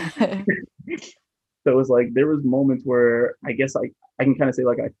 So it was like there was moments where I guess I can kind of say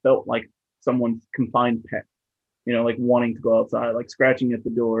like I felt like someone's confined pet, like wanting to go outside, like scratching at the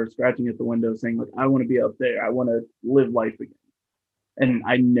door, scratching at the window, saying like I want to be out there, I want to live life again. And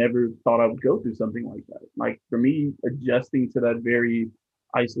I never thought I would go through something like that. Like for me, adjusting to that very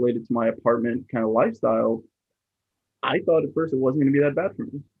isolated to my apartment kind of lifestyle, I thought at first it wasn't going to be that bad for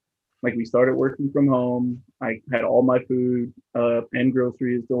me. Like we started working from home. I had all my food and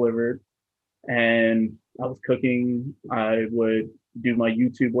groceries delivered, and I was cooking. I would do my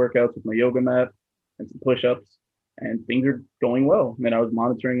YouTube workouts with my yoga mat and some push-ups, and things are going well. And then I was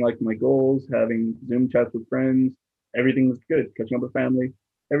monitoring like my goals, having Zoom chats with friends. Everything was good. Catching up with family,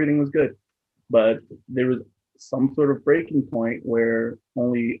 everything was good. But there was some sort of breaking point where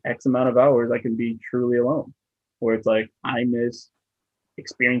only X amount of hours I can be truly alone, where it's like I miss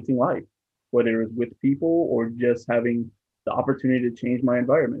experiencing life, whether it was with people or just having the opportunity to change my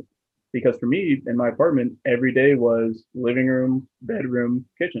environment. Because for me, in my apartment, every day was living room, bedroom,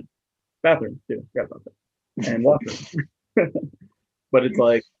 kitchen, bathroom too, forgot about that, and washroom. But it's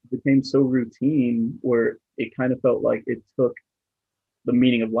like it became so routine where it kind of felt like it took the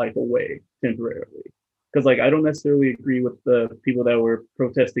meaning of life away temporarily. Because like I don't necessarily agree with the people that were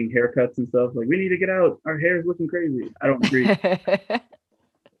protesting haircuts and stuff. Like we need to get out. Our hair is looking crazy. I don't agree.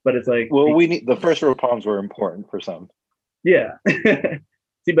 But it's like, well, we need the first row palms were important for some. Yeah.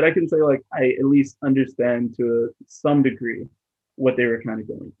 See, but I can say like I at least understand to some degree what they were kind of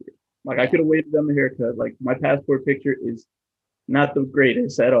going through. Like I could have waited on the haircut. Like my passport picture is not the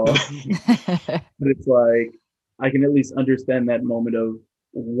greatest at all. But it's like I can at least understand that moment of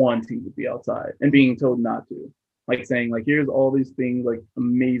wanting to be outside and being told not to. Like saying, like, here's all these things, like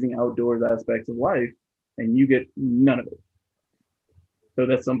amazing outdoors aspects of life, and you get none of it. So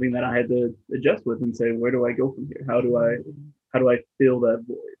that's something that I had to adjust with and say, where do I go from here? How do I fill that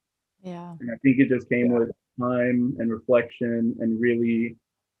void? Yeah. And I think it just came with time and reflection and really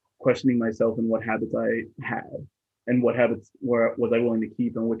questioning myself and what habits I had and what habits was I willing to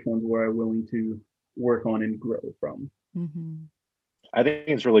keep and which ones were I willing to work on and grow from. Mm-hmm. I think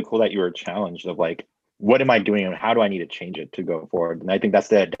it's really cool that you were challenged of like, what am I doing and how do I need to change it to go forward? And I think that's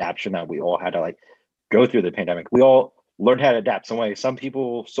the adaptation that we all had to like go through the pandemic. We all learned how to adapt some way. Some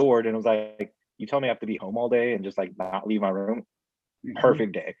people soared and it was like, you tell me I have to be home all day and just like not leave my room.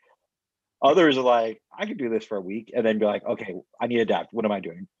 Perfect day. Others are like, I could do this for a week and then be like, okay, I need to adapt. What am I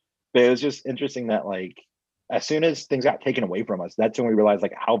doing? But it was just interesting that like, as soon as things got taken away from us, that's when we realized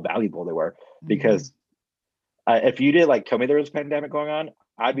like how valuable they were. Because if you did like tell me there was a pandemic going on,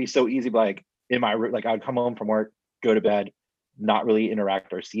 I'd be so easy, like in my room, like I'd come home from work, go to bed, not really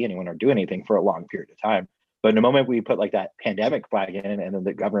interact or see anyone or do anything for a long period of time. But in the moment we put like that pandemic flag in, and then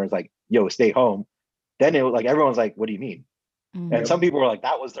the governor was like, "Yo, stay home," then it was like everyone's like, "What do you mean?" Mm-hmm. And some people were like,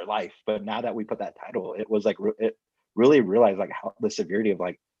 "That was their life." But now that we put that title, it was like it really realized like how the severity of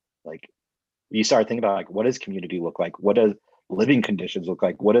like you start thinking about like what does community look like? What does living conditions look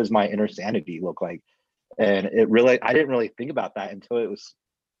like? What does my inner sanity look like? And it really, I didn't really think about that until it was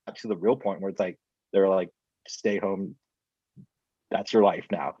up to the real point where it's like they're like, "Stay home. That's your life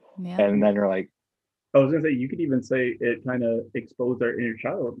now." Yeah. And then you're like, I was gonna say you could even say it kind of exposed our inner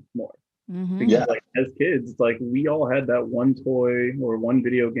child more. Mm-hmm. Because like as kids, it's like we all had that one toy or one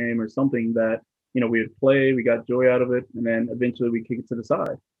video game or something that we would play, we got joy out of it, and then eventually we kick it to the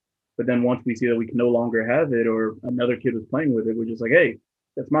side. But then once we see that we can no longer have it, or another kid was playing with it, we're just like, "Hey,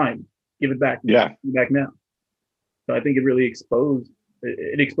 that's mine. Give it back. Yeah, give it back now." So I think it really exposed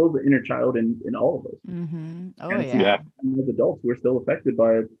the inner child in all of us. Mm-hmm. Oh, and yeah. As adults, we're still affected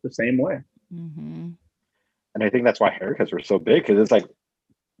by it the same way. Mm-hmm. And I think that's why haircuts were so big, because it's like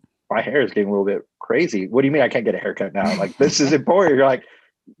my hair is getting a little bit crazy. What do you mean I can't get a haircut now? Like this is important. You're like,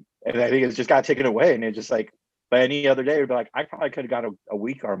 and I think it's just got taken away, and it's just like, by any other day, we'd be like, I probably could have got a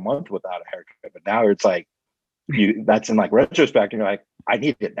week or a month without a haircut, but now it's like that's in like retrospect, and you're like, I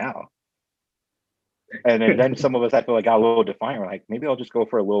need it now. And then some of us, I feel like got a little defiant. We're like, maybe I'll just go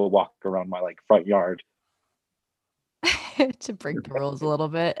for a little walk around my like front yard to break the rules a little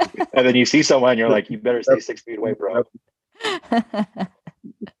bit. And then you see someone, you're like, you better stay 6 feet away, bro.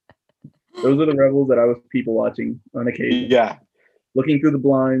 Those are the rebels that I was people watching on occasion. Yeah. looking through the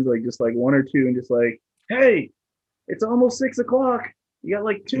blinds, like just like one or two, and just like, hey, it's almost 6 o'clock. You got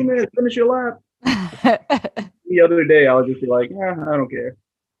like 2 minutes, finish your lap. The other day, I would just be like, yeah, I don't care.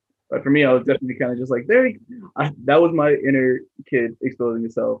 But for me, I was definitely kind of just like, that was my inner kid exposing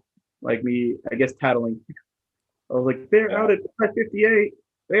itself. Like me, I guess, tattling. I was like, they're out Yeah. at 5:58.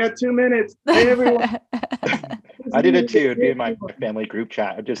 They got 2 minutes. Hey, everyone. I did it too. It'd be in my family group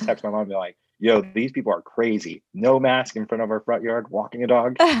chat. I'd just text my mom and be like, yo, these people are crazy. No mask in front of our front yard, walking a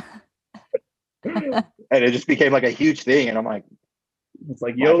dog. And it just became like a huge thing. And I'm like, It's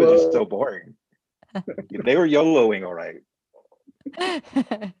like life was YOLO. just so boring. They were YOLOing all right. Take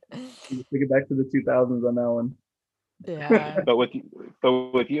it back to the 2000s on that one. Yeah. But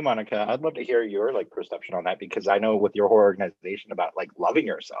with you, Monica, I'd love to hear your like perception on that, because I know with your whole organization about like loving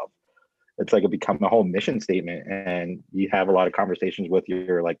yourself, it's like it become a whole mission statement, and you have a lot of conversations with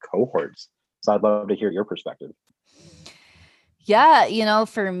your like cohorts. So I'd love to hear your perspective. Yeah,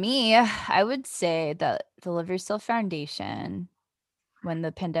 for me, I would say that the Live Yourself Foundation, when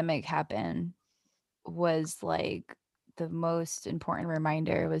the pandemic happened, was like the most important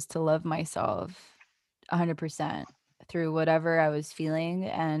reminder was to love myself 100% through whatever I was feeling.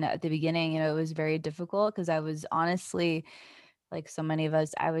 And at the beginning, it was very difficult because I was honestly, like so many of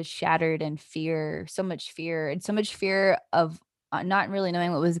us, I was shattered in fear, and so much fear of not really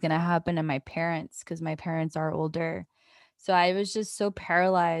knowing what was going to happen to my parents, because my parents are older. So I was just so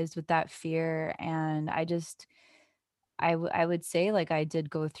paralyzed with that fear. And I would say like I did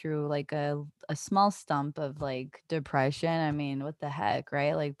go through like a small stump of like depression. I mean, what the heck,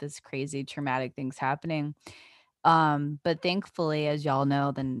 right? Like this crazy traumatic things happening. But thankfully, as y'all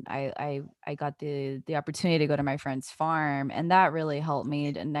know, then I got the opportunity to go to my friend's farm, and that really helped me.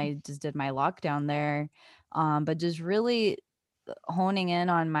 And I just did my lockdown there. But just really honing in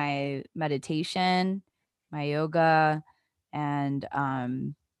on my meditation, my yoga, and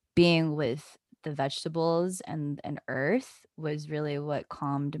being with the vegetables and earth was really what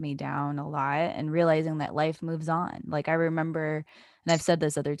calmed me down a lot, and realizing that life moves on. Like I remember, and I've said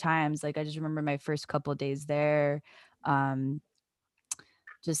this other times, like I just remember my first couple days there, um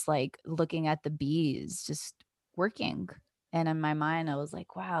just like looking at the bees just working, and in my mind I was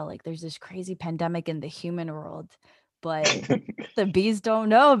like, wow, like there's this crazy pandemic in the human world, but the bees don't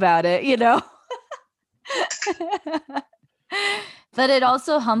know about it. But it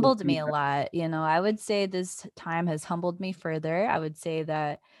also humbled me a lot. I would say this time has humbled me further. I would say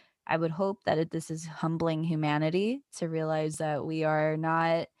that I would hope that this is humbling humanity to realize that we are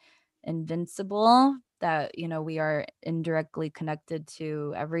not invincible, that, we are indirectly connected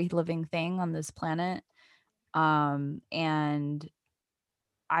to every living thing on this planet. And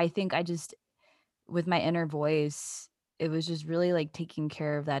I think I just, with my inner voice, it was just really like taking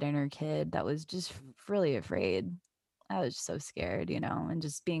care of that inner kid that was just really afraid. I was so scared, and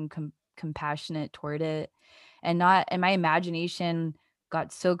just being compassionate toward it, and my imagination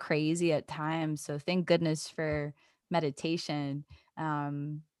got so crazy at times. So thank goodness for meditation.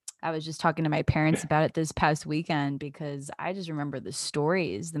 Um, I was just talking to my parents about it this past weekend, because I just remember the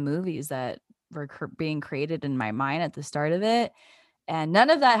stories, the movies that were being created in my mind at the start of it, and none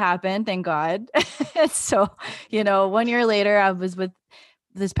of that happened, thank God. So, 1 year later, I was with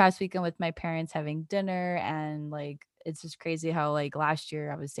this past weekend with my parents having dinner, and like it's just crazy how like last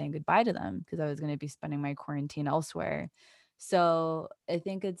year I was saying goodbye to them because I was going to be spending my quarantine elsewhere. So I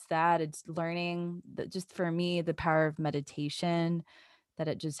think it's learning that, just for me, the power of meditation, that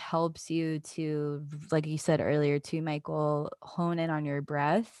it just helps you to, like you said earlier too, Michael, hone in on your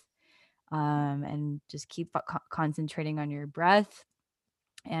breath, and just keep concentrating on your breath,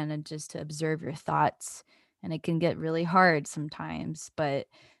 and just to observe your thoughts. And it can get really hard sometimes, but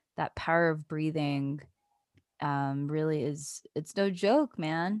that power of breathing, really it's no joke,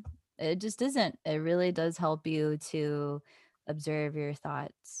 man. It just isn't. It really does help you to observe your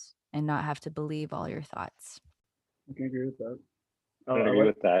thoughts and not have to believe all your thoughts. I can agree with that. I I agree like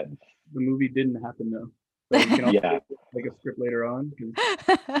with that. the movie didn't happen though, so we can also Yeah. like a script later on, because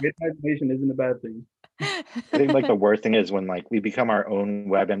imagination isn't a bad thing. I think like the worst thing is when like we become our own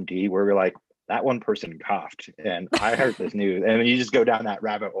WebMD, where we're like, that one person coughed and I heard this news, and then you just go down that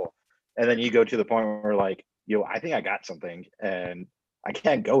rabbit hole, and then you go to the point where like, yo, I think I got something and I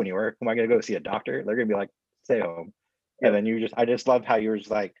can't go anywhere. Am I gonna go see a doctor? They're gonna be like, stay home. And Yep. then I just love how you were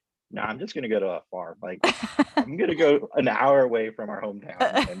just like, no, I'm just gonna go to a farm. Like I'm gonna go an hour away from our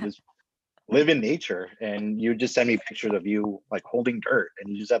hometown and just live in nature. And you just send me pictures of you like holding dirt, and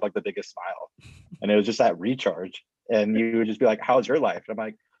you just had like the biggest smile, and it was just that recharge. And you would just be like, how's your life? And I'm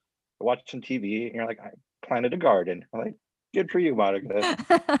like, I watched some TV, and you're like, I planted a garden. I'm like, good for you, Monica.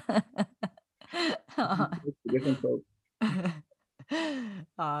 Different folks.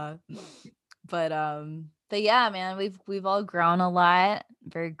 uh, but yeah, man, we've all grown a lot.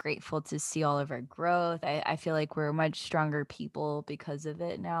 Very grateful to see all of our growth. I feel like we're much stronger people because of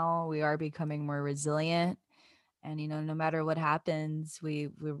it now. We are becoming more resilient. And no matter what happens, we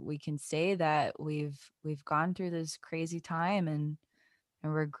can say that we've gone through this crazy time, and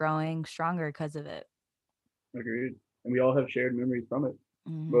we're growing stronger because of it. Agreed. And we all have shared memories from it,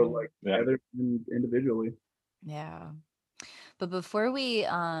 but Hmm. like Yeah. together and individually. Yeah. But before we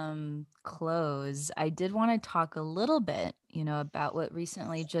close, I did want to talk a little bit, about what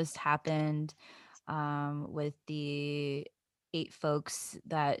recently just happened with the 8 folks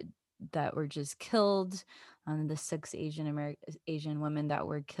that were just killed, the 6 Asian women that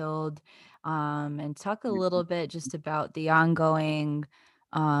were killed, and talk a little bit just about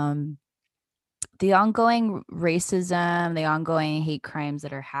um, the ongoing racism, the ongoing hate crimes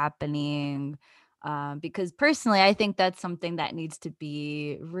that are happening. Because personally, I think that's something that needs to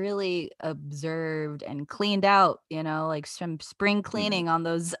be really observed and cleaned out, like some spring Mhm. cleaning on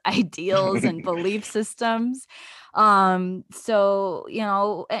those ideals and belief systems. So,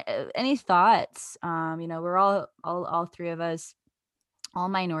 any thoughts? We're all 3 of us, all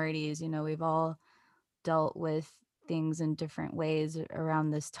minorities, we've all dealt with things in different ways around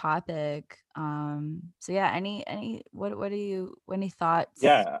this topic. So yeah, what do you any thoughts?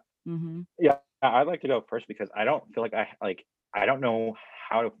 Yeah. Mm-hmm. Yeah, I'd like to go first because I don't feel like I don't know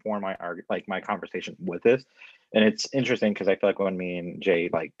how to form my conversation with this. And it's interesting because I feel like when me and Jay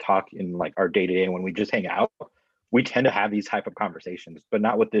like talk in like our day to day when we just hang out, we tend to have these type of conversations, but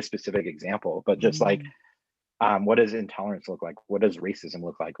not with this specific example, but just like Mm-hmm. what does intolerance look like? What does racism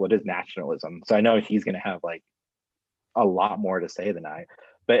look like? What is nationalism? So I know he's gonna have like a lot more to say than I.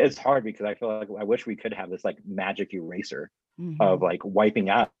 But it's hard because I feel like I wish we could have this like magic eraser of Mm-hmm. like wiping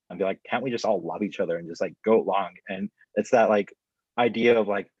out and be like, can't we just all love each other and just like go along? And it's that like idea of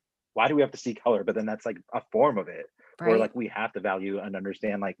like, why do we have to see color? But then that's like a form of it where Right. like we have to value and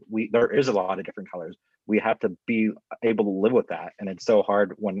understand like there is a lot of different colors. We have to be able to live with that. And it's so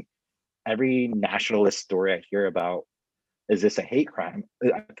hard when every nationalist story I hear about is this a hate crime?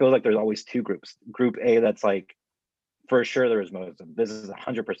 I feel like there's always 2 groups. Group A that's like for sure there is motive. This is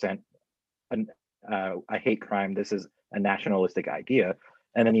 100% a hate crime. This is a nationalistic idea.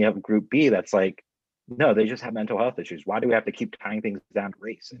 And then you have group B that's like, no, they just have mental health issues. Why do we have to keep tying things down to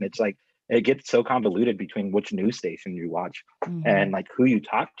race? And it's like, it gets so convoluted between which news station you watch and Mm-hmm. like who you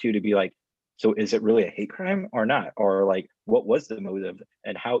talk to be like, so is it really a hate crime or not? Or like, what was the motive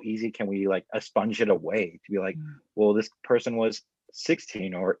and how easy can we like expunge it away to be like, well, this person was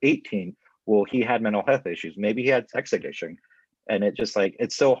 16 or 18. Well, he had mental health issues. Maybe he had sex addiction. And it just like,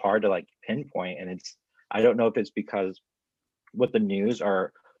 it's so hard to like pinpoint. And it's, I don't know if it's because with the news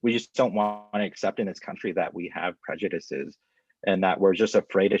or we just don't want to accept in this country that we have prejudices and that we're just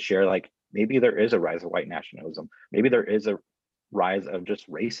afraid to share like maybe there is a rise of white nationalism, maybe there is a rise of just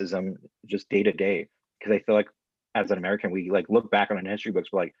racism just day to day, because I feel like as an American we like look back on our history books,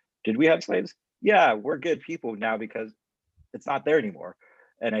 we're like, did we have slaves? Yeah, we're good people now because it's not there anymore.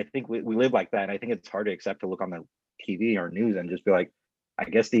 And I think we live like that, and I think it's hard to accept to look on the TV or news and just be like, I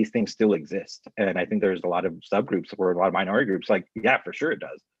guess these things still exist. And I think there's a lot of subgroups or a lot of minority groups like, yeah, for sure it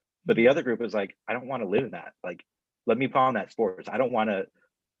does. But the other group is like, I don't want to live in that. Like, let me put on that sports. I don't want to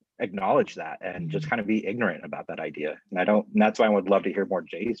acknowledge that and just Mm-hmm. kind of be ignorant about that idea. And I don't, and that's why I would love to hear more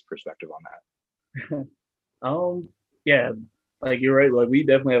Jay's perspective on Yeah, like you're right. Like we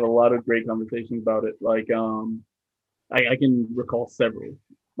definitely have a lot of great conversations about it. Like I can recall several.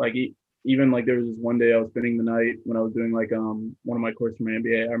 Like even like there was this one day I was spending the night when I was doing like one of my courses from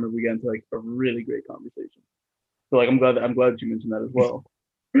MBA. I remember we got into like a really great conversation. So like I'm glad that you mentioned that as well.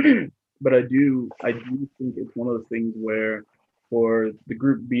 But I do think it's one of those things where for the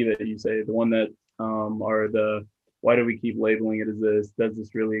group B that you say, the one that are the why do we keep labeling it as this? Does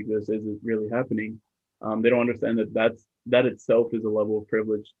this really exist? Is it really happening? They don't understand that that itself is a level of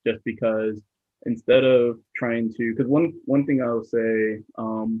privilege just because instead of trying to because one thing I'll say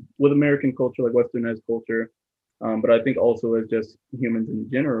with American culture, like Westernized culture, but I think also as just humans in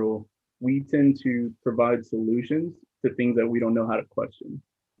general, we tend to provide solutions to things that we don't know how to question.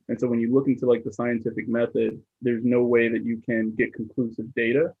 And so when you look into like the scientific method, there's no way that you can get conclusive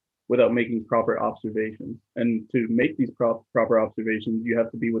data without making proper observations. And to make these proper observations, you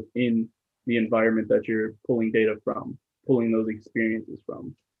have to be within the environment that you're pulling data from, pulling those experiences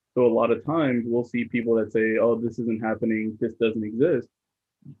from. So a lot of times we'll see people that say, oh, this isn't happening, this doesn't exist.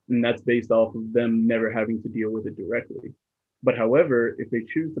 And that's based off of them never having to deal with it directly. But however, if they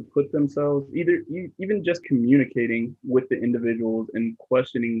choose to put themselves either even just communicating with the individuals and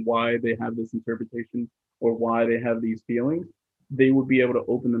questioning why they have this interpretation or why they have these feelings, they would be able to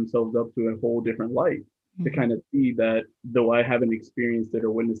open themselves up to a whole different light to kind of see that though I haven't experienced it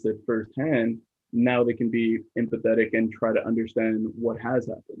or witnessed it firsthand, now they can be empathetic and try to understand what has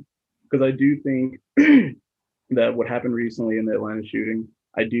happened. Because I do think that what happened recently in the Atlanta shooting,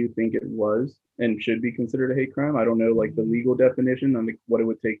 I do think it was and should be considered a hate crime. I don't know like the legal definition on what it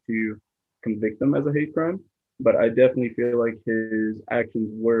would take to convict them as a hate crime, but I definitely feel like his actions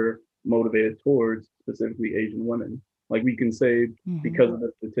were motivated towards specifically Asian women. Like we can say because of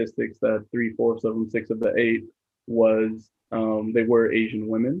the statistics that 3/4 of them, six of the eight was they were Asian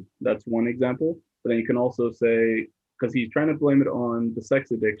women. That's one example. But then you can also say because he's trying to blame it on the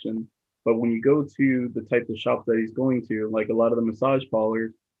sex addiction, but when you go to the types of shops that he's going to, like a lot of the massage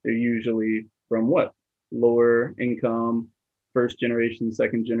parlors, they're usually from what? Lower income, first generation,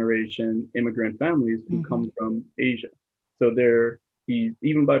 second generation immigrant families who come from Asia. So he's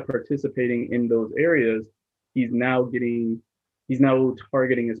even by participating in those areas, he's now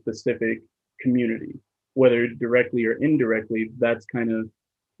targeting a specific community, whether directly or indirectly, that's kind of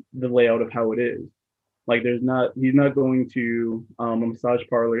the layout of how it is. Like he's not going to a massage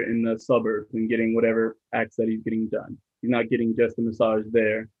parlor in the suburbs and getting whatever acts that he's getting done. He's not getting just a massage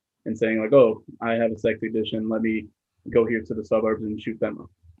there and saying like, oh, I have a sex addiction. Let me go here to the suburbs and shoot them up.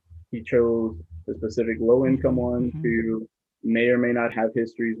 He chose the specific low income ones who may or may not have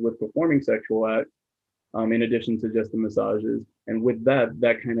histories with performing sexual acts, in addition to just the massages. And with that,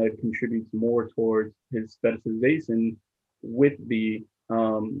 that kind of contributes more towards his fetishization with the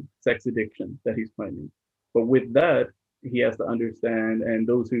sex addiction that he's claiming. But with that, he has to understand, and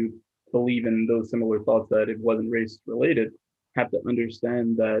those who believe in those similar thoughts that it wasn't race related have to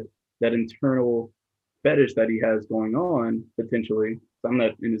understand that that internal fetish that he has going on potentially, I'm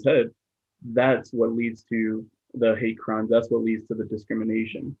not in his head, that's what leads to the hate crimes. That's what leads to the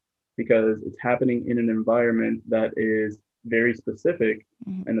discrimination because it's happening in an environment that is very specific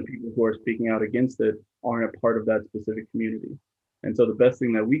and the people who are speaking out against it aren't a part of that specific community. And so the best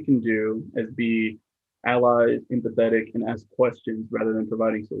thing that we can do is be allies, empathetic, and ask questions rather than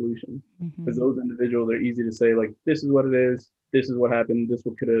providing solutions. Because those individuals are easy to say, like, this is what it is, this is what happened, this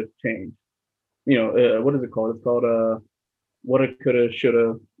what could have changed. What is it called? It's called what it coulda,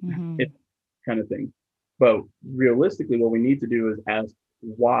 shoulda, kind of thing. But realistically, what we need to do is ask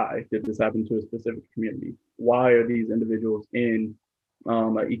why did this happen to a specific community? Why are these individuals in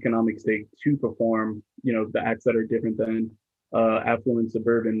an economic state to perform, the acts that are different than affluent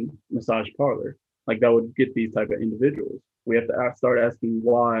suburban massage parlor? Like that would get these type of individuals. We have to start asking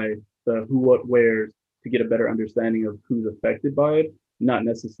why, the who, what, where's to get a better understanding of who's affected by it, not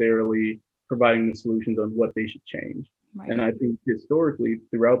necessarily providing the solutions on what they should change. Right. And I think historically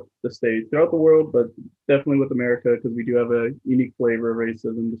throughout the states, throughout the world, but definitely with America, because we do have a unique flavor of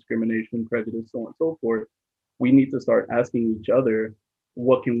racism, discrimination, prejudice, so on and so forth, we need to start asking each other,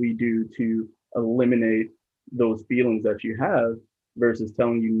 what can we do to eliminate those feelings that you have versus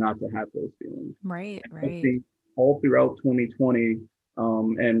telling you not to have those feelings. Right. I think all throughout 2020,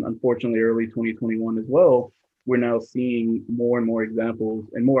 and unfortunately early 2021 as well, we're now seeing more and more examples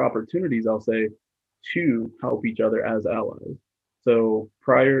and more opportunities, I'll say, to help each other as allies. So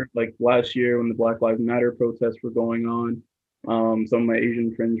prior, like last year when the Black Lives Matter protests were going on, some of my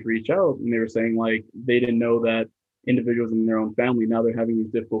Asian friends reached out and they were saying like they didn't know that individuals in their own family, now they're having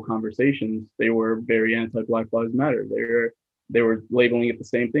these difficult conversations. They were very anti-Black Lives Matter. They were labeling it the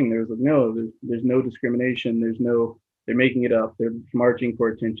same thing. There was like, no, there's no discrimination. They're making it up. They're marching for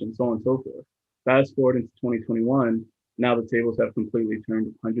attention, so on and so forth. Fast forward into 2021, now the tables have completely turned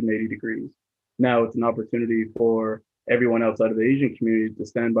 180 degrees. Now it's an opportunity for everyone outside of the Asian community to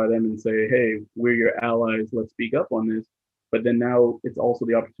stand by them and say, hey, we're your allies. Let's speak up on this. But then now it's also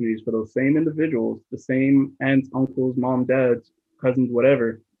the opportunities for those same individuals, the same aunts, uncles, mom, dads, cousins,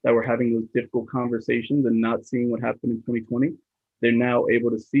 whatever, that were having those difficult conversations and not seeing what happened in 2020. They're now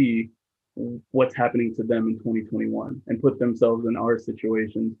able to see what's happening to them in 2021 and put themselves in our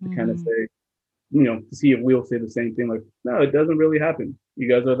situations to kind of say, to see if we'll say the same thing, like, no, it doesn't really happen. You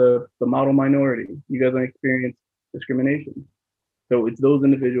guys are the model minority. You guys don't experience discrimination. So it's those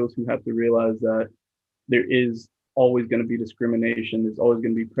individuals who have to realize that there is always going to be discrimination. There's always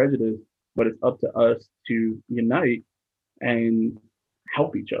going to be prejudice, but it's up to us to unite and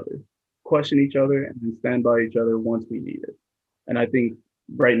help each other, question each other, and then stand by each other once we need it. And I think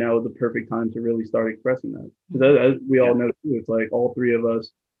right now is the perfect time to really start expressing that. Because as we all know, too, it's like all three of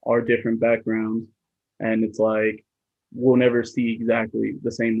us are different backgrounds, and it's like we'll never see exactly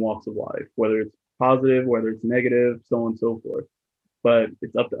the same walks of life, whether it's positive, whether it's negative, so on and so forth. But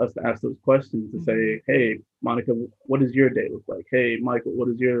it's up to us to ask those questions to say, hey, Monica, what does your day look like? Hey, Michael, what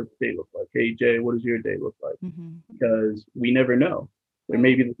does your day look like? Hey, Jay, what does your day look like? Because we never know. There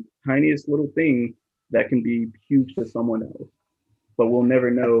may be the tiniest little thing that can be huge to someone else, but we'll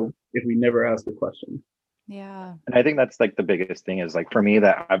never know if we never ask the question. Yeah. And I think that's like the biggest thing is like for me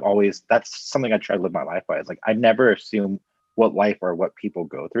that that's something I try to live my life by. Is like I never assume what life or what people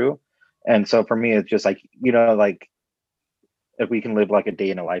go through. And so for me, it's just like, like if we can live like a day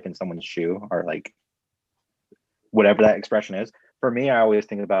in a life in someone's shoe or like whatever that expression is, for me, I always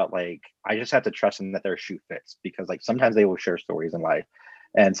think about like, I just have to trust them that their shoe fits because like sometimes they will share stories in life.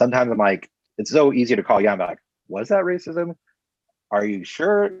 And sometimes I'm like, it's so easy to call you out and be like, was that racism? Are you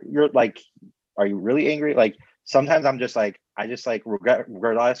sure you're like, are you really angry? Like sometimes I'm just like, I just like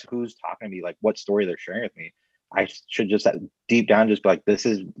regardless who's talking to me, like what story they're sharing with me, I should just deep down just be like, this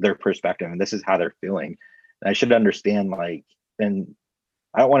is their perspective and this is how they're feeling. And I should understand like, and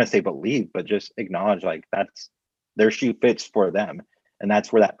I don't want to say believe, but just acknowledge like that's their shoe fits for them. And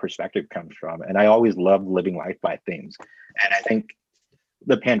that's where that perspective comes from. And I always love living life by themes. And I think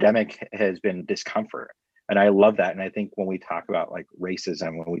the pandemic has been discomfort. And I love that. And I think when we talk about like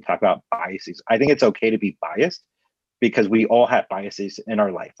racism, when we talk about biases, I think it's okay to be biased because we all have biases in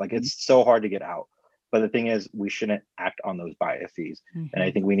our life. Like it's so hard to get out. But the thing is, we shouldn't act on those biases. And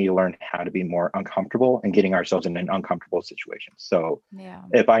I think we need to learn how to be more uncomfortable and getting ourselves in an uncomfortable situation. So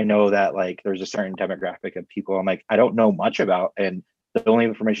if I know that like there's a certain demographic of people I'm like, I don't know much about, and the only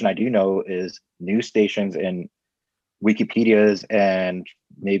information I do know is news stations and Wikipedias and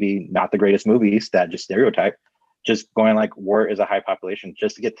maybe not the greatest movies that just stereotype, just going like, where is a high population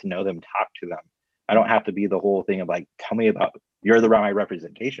just to get to know them, talk to them. I don't have to be the whole thing of like, tell me about, you're the right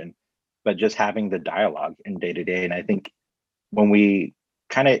representation, but just having the dialogue in day to day. And I think when we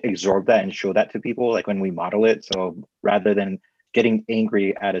kind of absorb that and show that to people, like when we model it, so rather than getting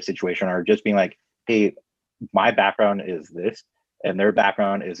angry at a situation or just being like, hey, my background is this and their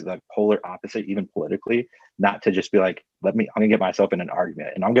background is the polar opposite, even politically, not to just be like, I'm gonna get myself in an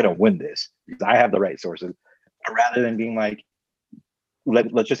argument and I'm gonna win this because I have the right sources, rather than being like,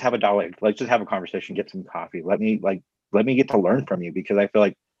 let's just have a dialogue, let's just have a conversation, get some coffee, let me get to learn from you. Because I feel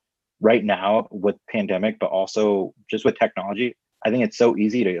like right now with pandemic, but also just with technology, I think it's so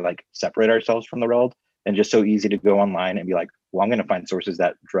easy to like separate ourselves from the world and just so easy to go online and be like, well, I'm going to find sources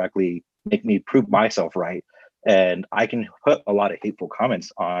that directly make me prove myself right. And I can put a lot of hateful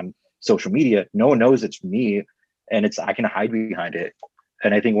comments on social media. No one knows it's me, and I can hide behind it.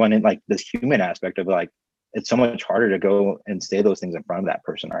 And I think when in like this human aspect of like, it's so much harder to go and say those things in front of that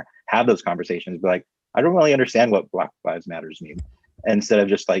person or have those conversations, be like, I don't really understand what Black Lives Matters mean. Instead of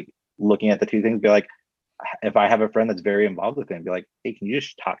just like looking at the two things, be like, if I have a friend that's very involved with it, be like, hey, can you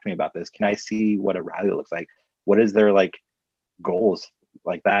just talk to me about this? Can I see what a rally looks like? What is their like goals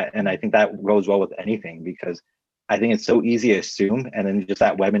like that? And I think that goes well with anything, because I think it's so easy to assume, and then just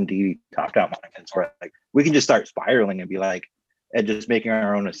that WebMD talked about, where like we can just start spiraling and be like, and just making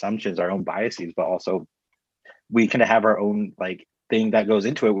our own assumptions, our own biases, but also we can have our own like thing that goes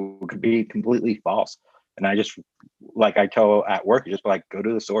into it could be completely false. And I just, like I tell at work, just like go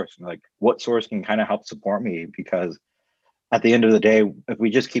to the source and like what source can kind of help support me, because at the end of the day, if we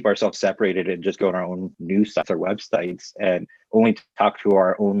just keep ourselves separated and just go on our own news sites or websites and only talk to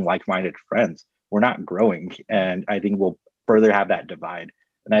our own like-minded friends, we're not growing. And I think we'll further have that divide.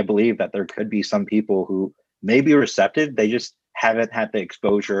 And I believe that there could be some people who may be receptive, they just haven't had the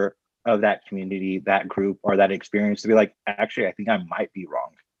exposure of that community, that group, or that experience to be like, actually, I think I might be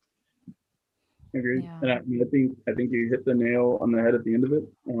wrong. Agreed. Yeah. And I think you hit the nail on the head at the end of it.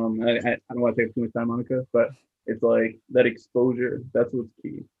 I don't want to take too much time, Monica, but it's like that exposure. That's what's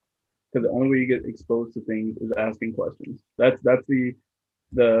key. Because the only way you get exposed to things is asking questions. That's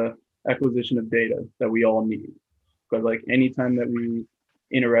the acquisition of data that we all need. Because like anytime that we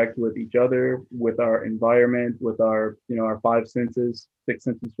interact with each other, with our environment, with our our five senses, six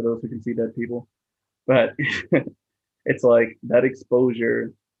senses for those who can see dead people, but it's like that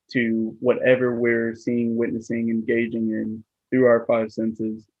exposure to whatever we're seeing, witnessing, engaging in through our five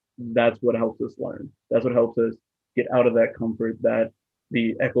senses, that's what helps us learn. That's what helps us get out of that comfort, that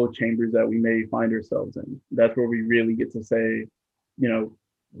the echo chambers that we may find ourselves in. That's where we really get to say,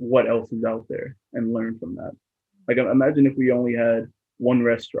 what else is out there and learn from that. Like imagine if we only had one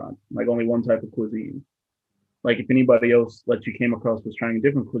restaurant, like only one type of cuisine. Like if anybody else that you came across was trying a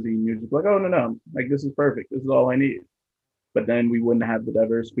different cuisine, you're just like, oh no, like this is perfect. This is all I need. But then we wouldn't have the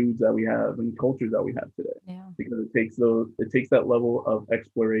diverse foods that we have and cultures that we have today. Yeah. Because it takes that level of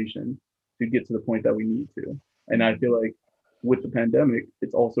exploration to get to the point that we need to. And I feel like with the pandemic,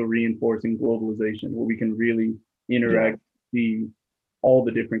 it's also reinforcing globalization, where we can really interact, see all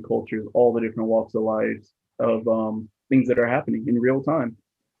the different cultures, all the different walks of life of things that are happening in real time.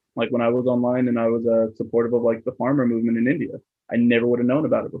 Like when I was online and I was supportive of like the farmer movement in India, I never would have known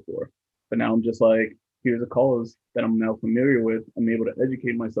about it before. But now I'm just like, here's a cause that I'm now familiar with. I'm able to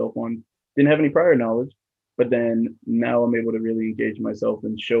educate myself on. Didn't have any prior knowledge, but then now I'm able to really engage myself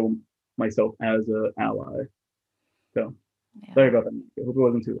and show myself as an ally. So sorry Yeah. about that. I hope it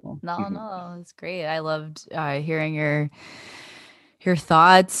wasn't too long. No, no, it's great. I loved hearing your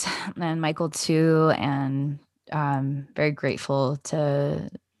thoughts, and Michael too, and very grateful to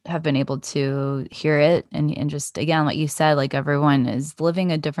have been able to hear it, and just again, like you said, like everyone is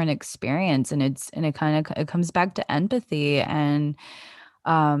living a different experience, and it kind of it comes back to empathy,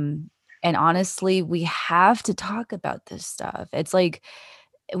 um and honestly, we have to talk about this stuff. It's like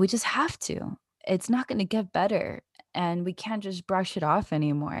we just have to. It's not going to get better, and we can't just brush it off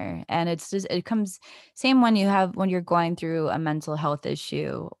anymore. And it's just it comes same when you're going through a mental health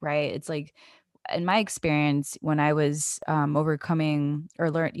issue, right? It's like in my experience when I was overcoming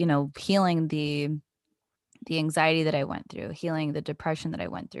or learn, healing the anxiety that I went through, healing the depression that I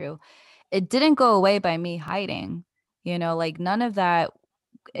went through, it didn't go away by me hiding. Like none of that.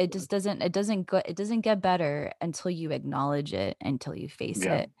 It doesn't get better until you acknowledge it, until you face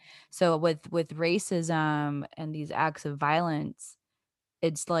Yeah. it. So with racism and these acts of violence,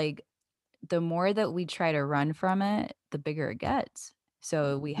 it's like the more that we try to run from it, the bigger it gets.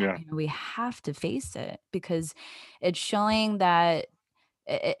 So Yeah. we have to face it, because it's showing that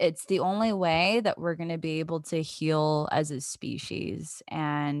it's the only way that we're going to be able to heal as a species.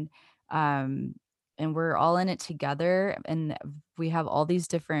 Um and we're all in it together, and we have all these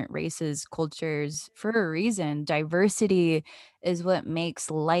different races, cultures, for a reason. Diversity is what makes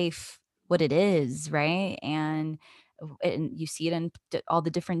life what it is, right? And you see it in all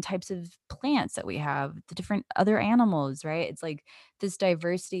the different types of plants that we have, the different other animals, right? It's like this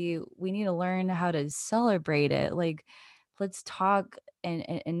diversity, we need to learn how to celebrate it. Like, let's talk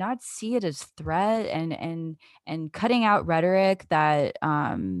and not see it as threat, and cutting out rhetoric that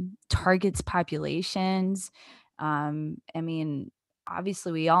targets populations. I mean,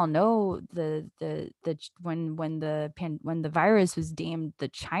 obviously we all know when the virus was deemed the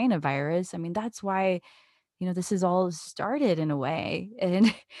China virus. I mean, that's why this is all started in a way.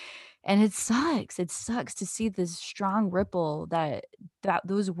 And it sucks to see this strong ripple that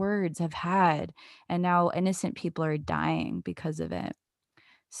those words have had, and now innocent people are dying because of it.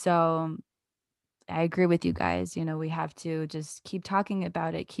 So I agree with you guys. We have to just keep talking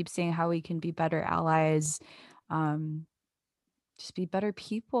about it, keep saying how we can be better allies, um just be better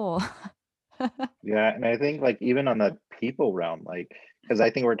people. Yeah. And I think like even on the people realm, like, because I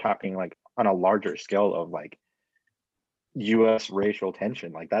think we're talking like on a larger scale of like US racial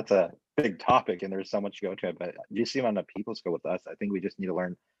tension. Like that's a big topic and there's so much to go to it. But you see on the people scale with us, I think we just need to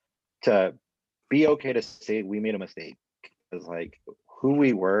learn to be okay to say we made a mistake. Because like who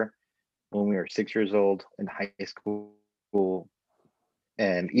we were when we were 6 years old in high school,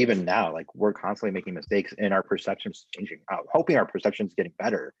 and even now, like we're constantly making mistakes and our perceptions changing. Hoping our perceptions getting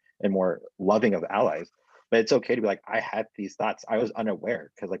better and more loving of allies. But it's okay to be like, I had these thoughts. I was unaware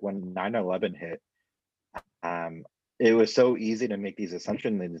because like when 9/11 hit, um, it was so easy to make these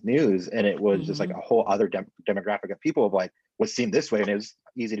assumptions in the news, and it was just like Hmm. a whole other demographic of people of like was seen this way, and it was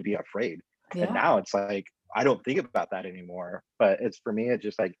easy to be afraid. And Yeah. now it's like I don't think about that anymore. But it's for me, it's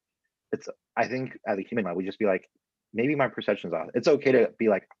just like it's. I think as a human, like, we just be like, maybe my perception's off. It's okay to be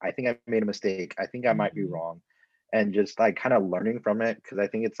like, I think I made a mistake. I think I might be Hmm. wrong, and just like kind of learning from it because I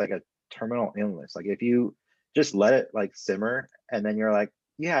think it's like a terminal illness. Like if you just let it like simmer, and then you're like,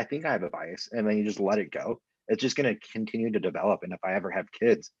 yeah, I think I have a bias, and then you just let it go, it's just going to continue to develop. And if I ever have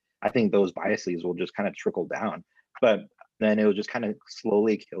kids, I think those biases will just kind of trickle down. But then it will just kind of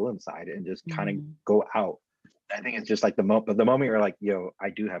slowly kill inside and just kind of Hmm. go out. I think it's just like the moment you're like, yo,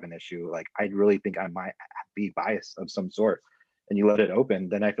 I do have an issue. Like, I really think I might be biased of some sort. And you let it open,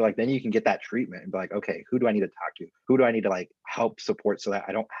 then I feel like then you can get that treatment and be like, okay, who do I need to talk to? Who do I need to like help support so that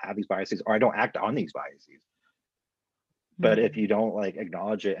I don't have these biases or I don't act on these biases? But if Hmm. you don't like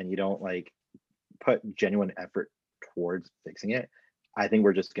acknowledge it and you don't like put genuine effort towards fixing it, I think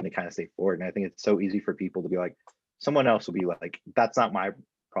we're just going to kind of stay forward. And I think it's so easy for people to be like, someone else will be like, that's not my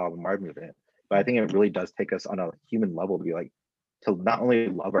problem, my movement. But I think it really does take us on a human level to be like, to not only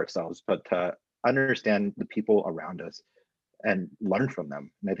love ourselves, but to understand the people around us and learn from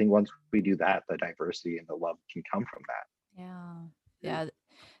them. And I think once we do that, the diversity and the love can come from that. Yeah. Yeah.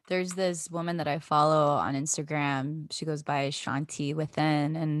 There's this woman that I follow on Instagram. She goes by Shanti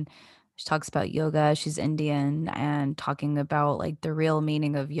Within, and She talks about yoga. She's Indian, and talking about like the real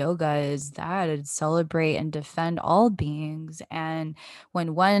meaning of yoga is that it's celebrate and defend all beings. And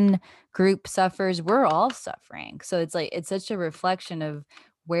when one group suffers, we're all suffering. So it's like it's such a reflection of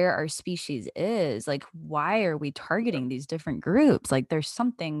where our species is. Like, why are we targeting these different groups? Like, there's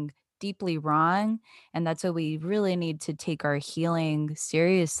something deeply wrong. And that's why we really need to take our healing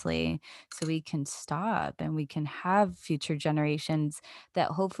seriously so we can stop and we can have future generations that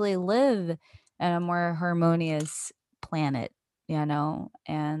hopefully live in a more harmonious planet,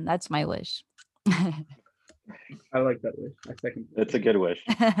 and that's my wish. I like that wish. I second that. That's a good wish.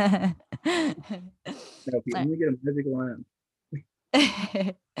 Now, if you only get a magical lamp.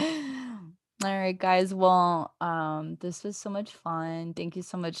 All right, guys. Well, this was so much fun. Thank you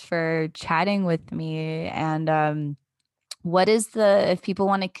so much for chatting with me. And if people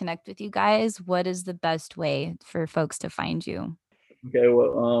want to connect with you guys, what is the best way for folks to find you? Okay,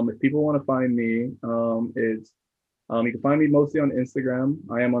 well, if people want to find me, it's you can find me mostly on Instagram.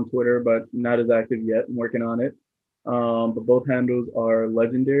 I am on Twitter, but not as active yet. I'm working on it. But both handles are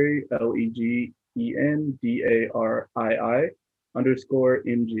legendary, LEGENDARII_MG.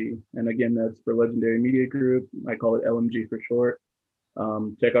 And again, that's for Legendary Media Group. I call it LMG for short.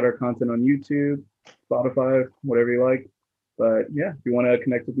 Check out our content on YouTube, Spotify, whatever you like. But yeah, if you want to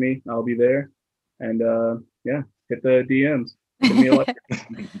connect with me, I'll be there. And yeah, hit the DMs. Hit me a like.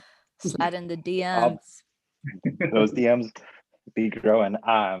 Slide in the DMs. Those DMs be growing.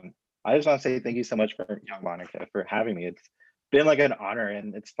 I just want to say thank you so much for Young Monica for having me. It's been like an honor,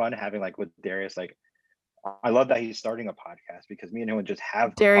 and it's fun having like with Darius. Like, I love that he's starting a podcast because me and him would just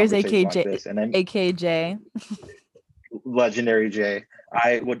have Darius, conversations like this, and then AKJ. Legendary J.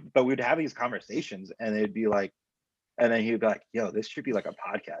 But we'd have these conversations, and it'd be like, and then he'd be like, "Yo, this should be like a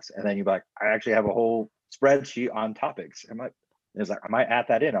podcast," and then you'd be like, "I actually have a whole spreadsheet on topics." I'm like, "It's like I might add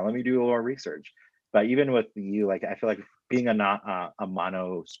that in. Let me do a little more research." But even with you, like I feel like being a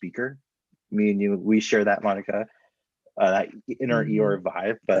mono speaker, me and you, we share that, Monica, that inner Eeyore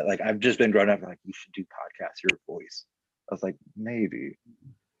vibe. But like I've just been growing up like you should do podcasts, your voice. I was like maybe.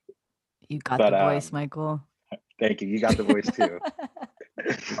 You got the voice, Michael. Thank you. You got the voice too.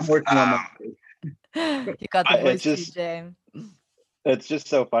 I'm working on that. You got the voice too, Jay. It's just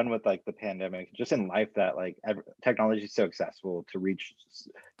so fun with like the pandemic, just in life, that like technology is so accessible to reach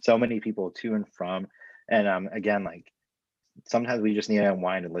so many people to and from. And again, like sometimes we just need to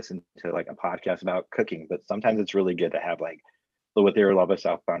unwind and listen to like a podcast about cooking, but sometimes it's really good to have like with your Love of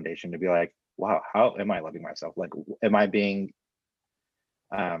Self Foundation to be like, wow, how am I loving myself? Like, am I being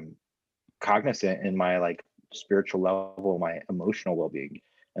cognizant in my like spiritual level, my emotional well-being?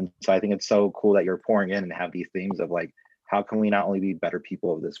 And so I think it's so cool that you're pouring in and have these themes of like, how can we not only be better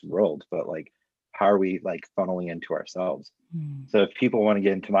people of this world, but like, how are we like funneling into ourselves? So if people want to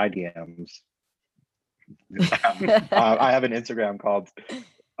get into my DMs, I have an Instagram called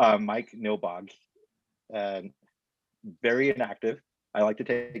Mike Nilbog, and very inactive. I like to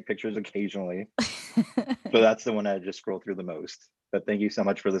take pictures occasionally, but that's the one I just scroll through the most. But thank you so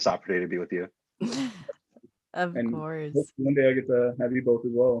much for this opportunity to be with you. Of course. One day I get to have you both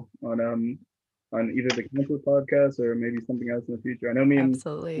as well on either the Council podcast or maybe something else in the future. I know me and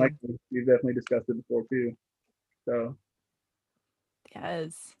Mike, we've definitely discussed it before too. So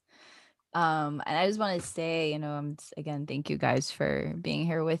yes. And I just want to say, again, thank you guys for being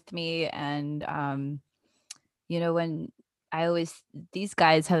here with me. And when these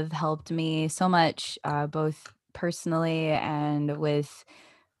guys have helped me so much, both personally and with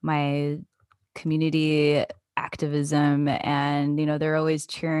my community activism, and they're always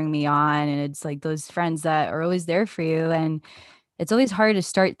cheering me on, and it's like those friends that are always there for you. And it's always hard to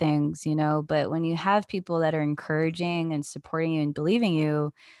start things, but when you have people that are encouraging and supporting you and believing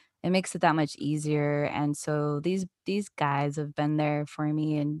you, it makes it that much easier. And so these guys have been there for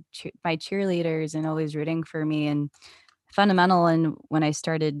me and my cheerleaders, and always rooting for me, and fundamental in when I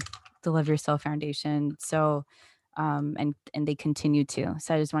started the Love Yourself Foundation. So and they continue to.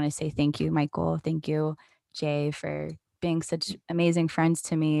 So I just want to say thank you, Michael. Thank you, Jay, for being such amazing friends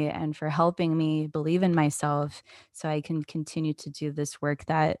to me and for helping me believe in myself so I can continue to do this work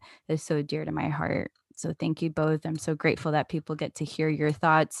that is so dear to my heart. So thank you both. I'm so grateful that people get to hear your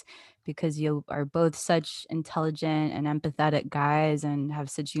thoughts, because you are both such intelligent and empathetic guys and have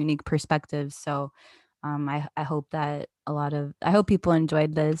such unique perspectives. So I hope that I hope people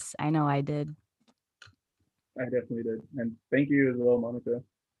enjoyed this. I know I did. I definitely did. And thank you as well, Monica.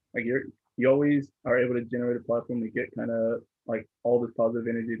 Like you always are able to generate a platform to get kind of like all this positive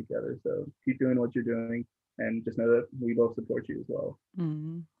energy together. So keep doing what you're doing, and just know that we both support you as well.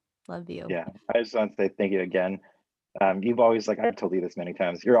 Love you. Yeah, I just want to say thank you again. You've always, like, I've told you this many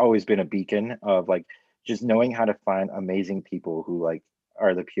times, you're always been a beacon of like just knowing how to find amazing people who like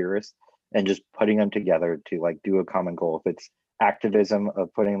are the purest and just putting them together to like do a common goal. If it's activism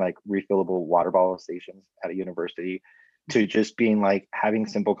of putting like refillable water bottle stations at a university, to just being like having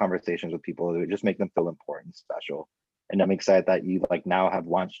simple conversations with people that just make them feel important, special. And I'm excited that you like now have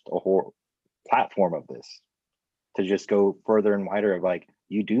launched a whole platform of this to just go further and wider of like,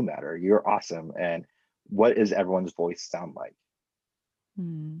 you do matter, you're awesome, and what is everyone's voice sound like?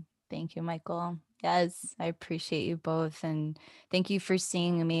 Thank you, Michael. Yes, I appreciate you both. And thank you for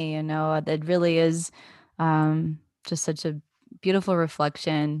seeing me. That really is just such a beautiful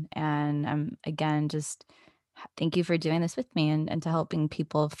reflection. And again, just thank you for doing this with me and to helping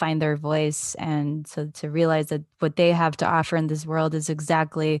people find their voice and so to realize that what they have to offer in this world is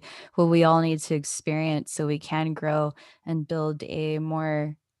exactly what we all need to experience so we can grow and build a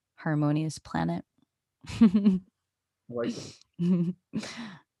more harmonious planet. I like that.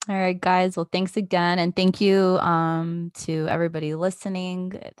 All right, guys. Well, thanks again. And thank you to everybody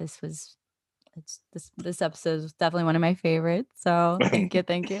listening. This episode was definitely one of my favorites. So thank you.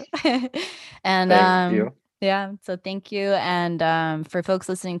 Thank you. And Thank you. yeah, so thank you. And for folks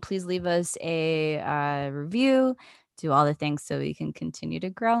listening, please leave us a review, do all the things so we can continue to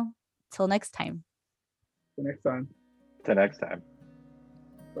grow. Till next time. Till next time. Till next time.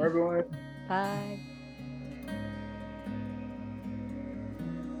 Bye, everyone. Bye.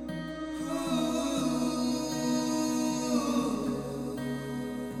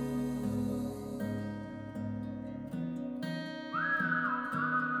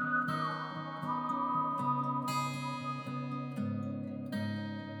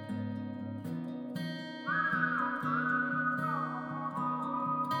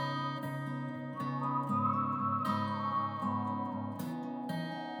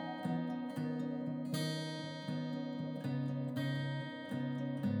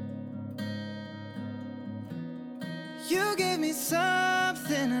 You gave me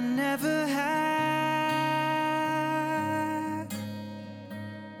something I never had.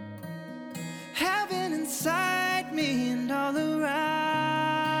 Heaven inside me and all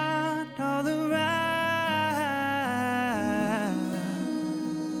around, all around.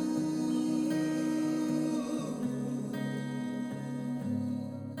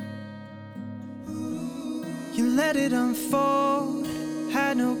 You let it unfold,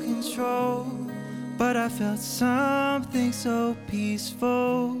 had no control. But I felt something so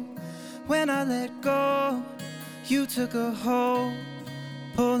peaceful. When I let go, you took a hold,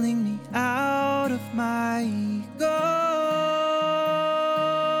 pulling me out of my ego.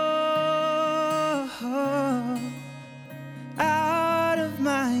 Out of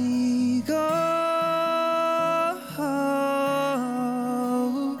my ego.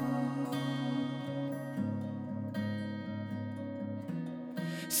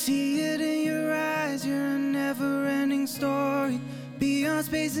 See it in your eyes, you're a never-ending story. Beyond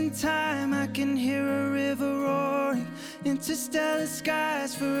space and time, I can hear a river roaring. Interstellar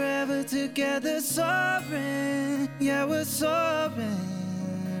skies, forever together soaring. Yeah, we're soaring.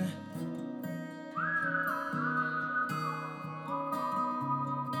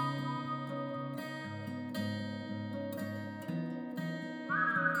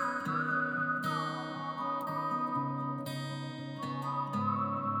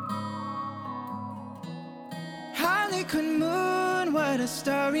 Harlequin moon, what a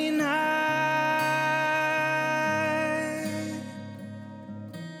starry night.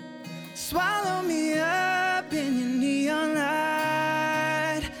 Swallow me up in your neon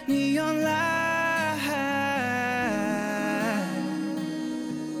light, neon light.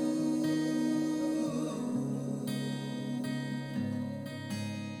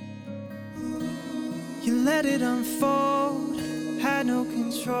 You let it unfold, had no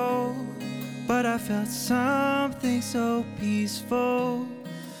control. But I felt something so peaceful.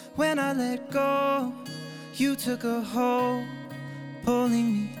 When I let go, you took a hold,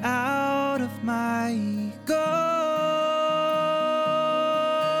 pulling me out of my ego.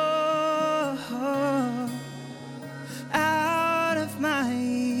 Out of my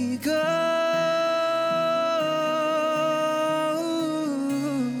ego.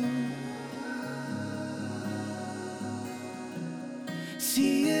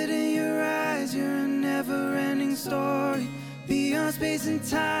 See it in your eyes, you're a never-ending story. Beyond space and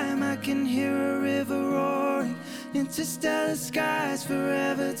time, I can hear a river roaring. Interstellar skies,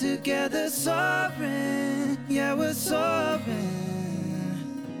 forever together soaring. Yeah, we're soaring.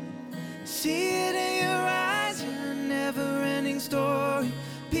 See it in your eyes, you're a never-ending story.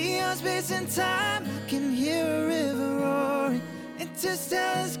 Beyond space and time, I can hear a river roaring.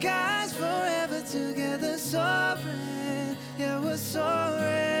 Interstellar skies forever together, soaring. Yeah, we're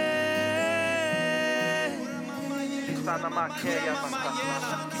soaring.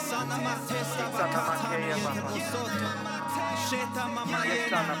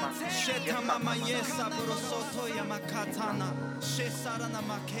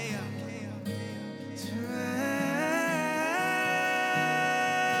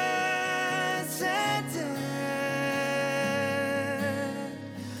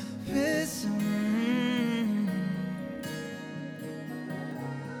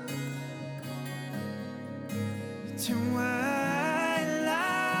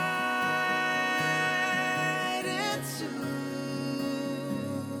 Twilight into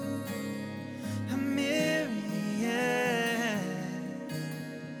a myriad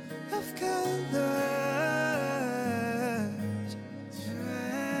of colors,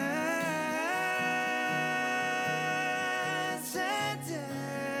 transcendent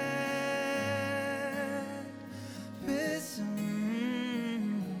wisdom.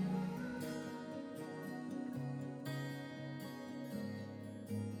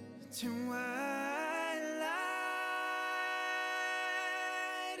 Twilight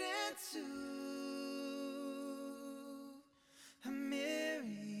into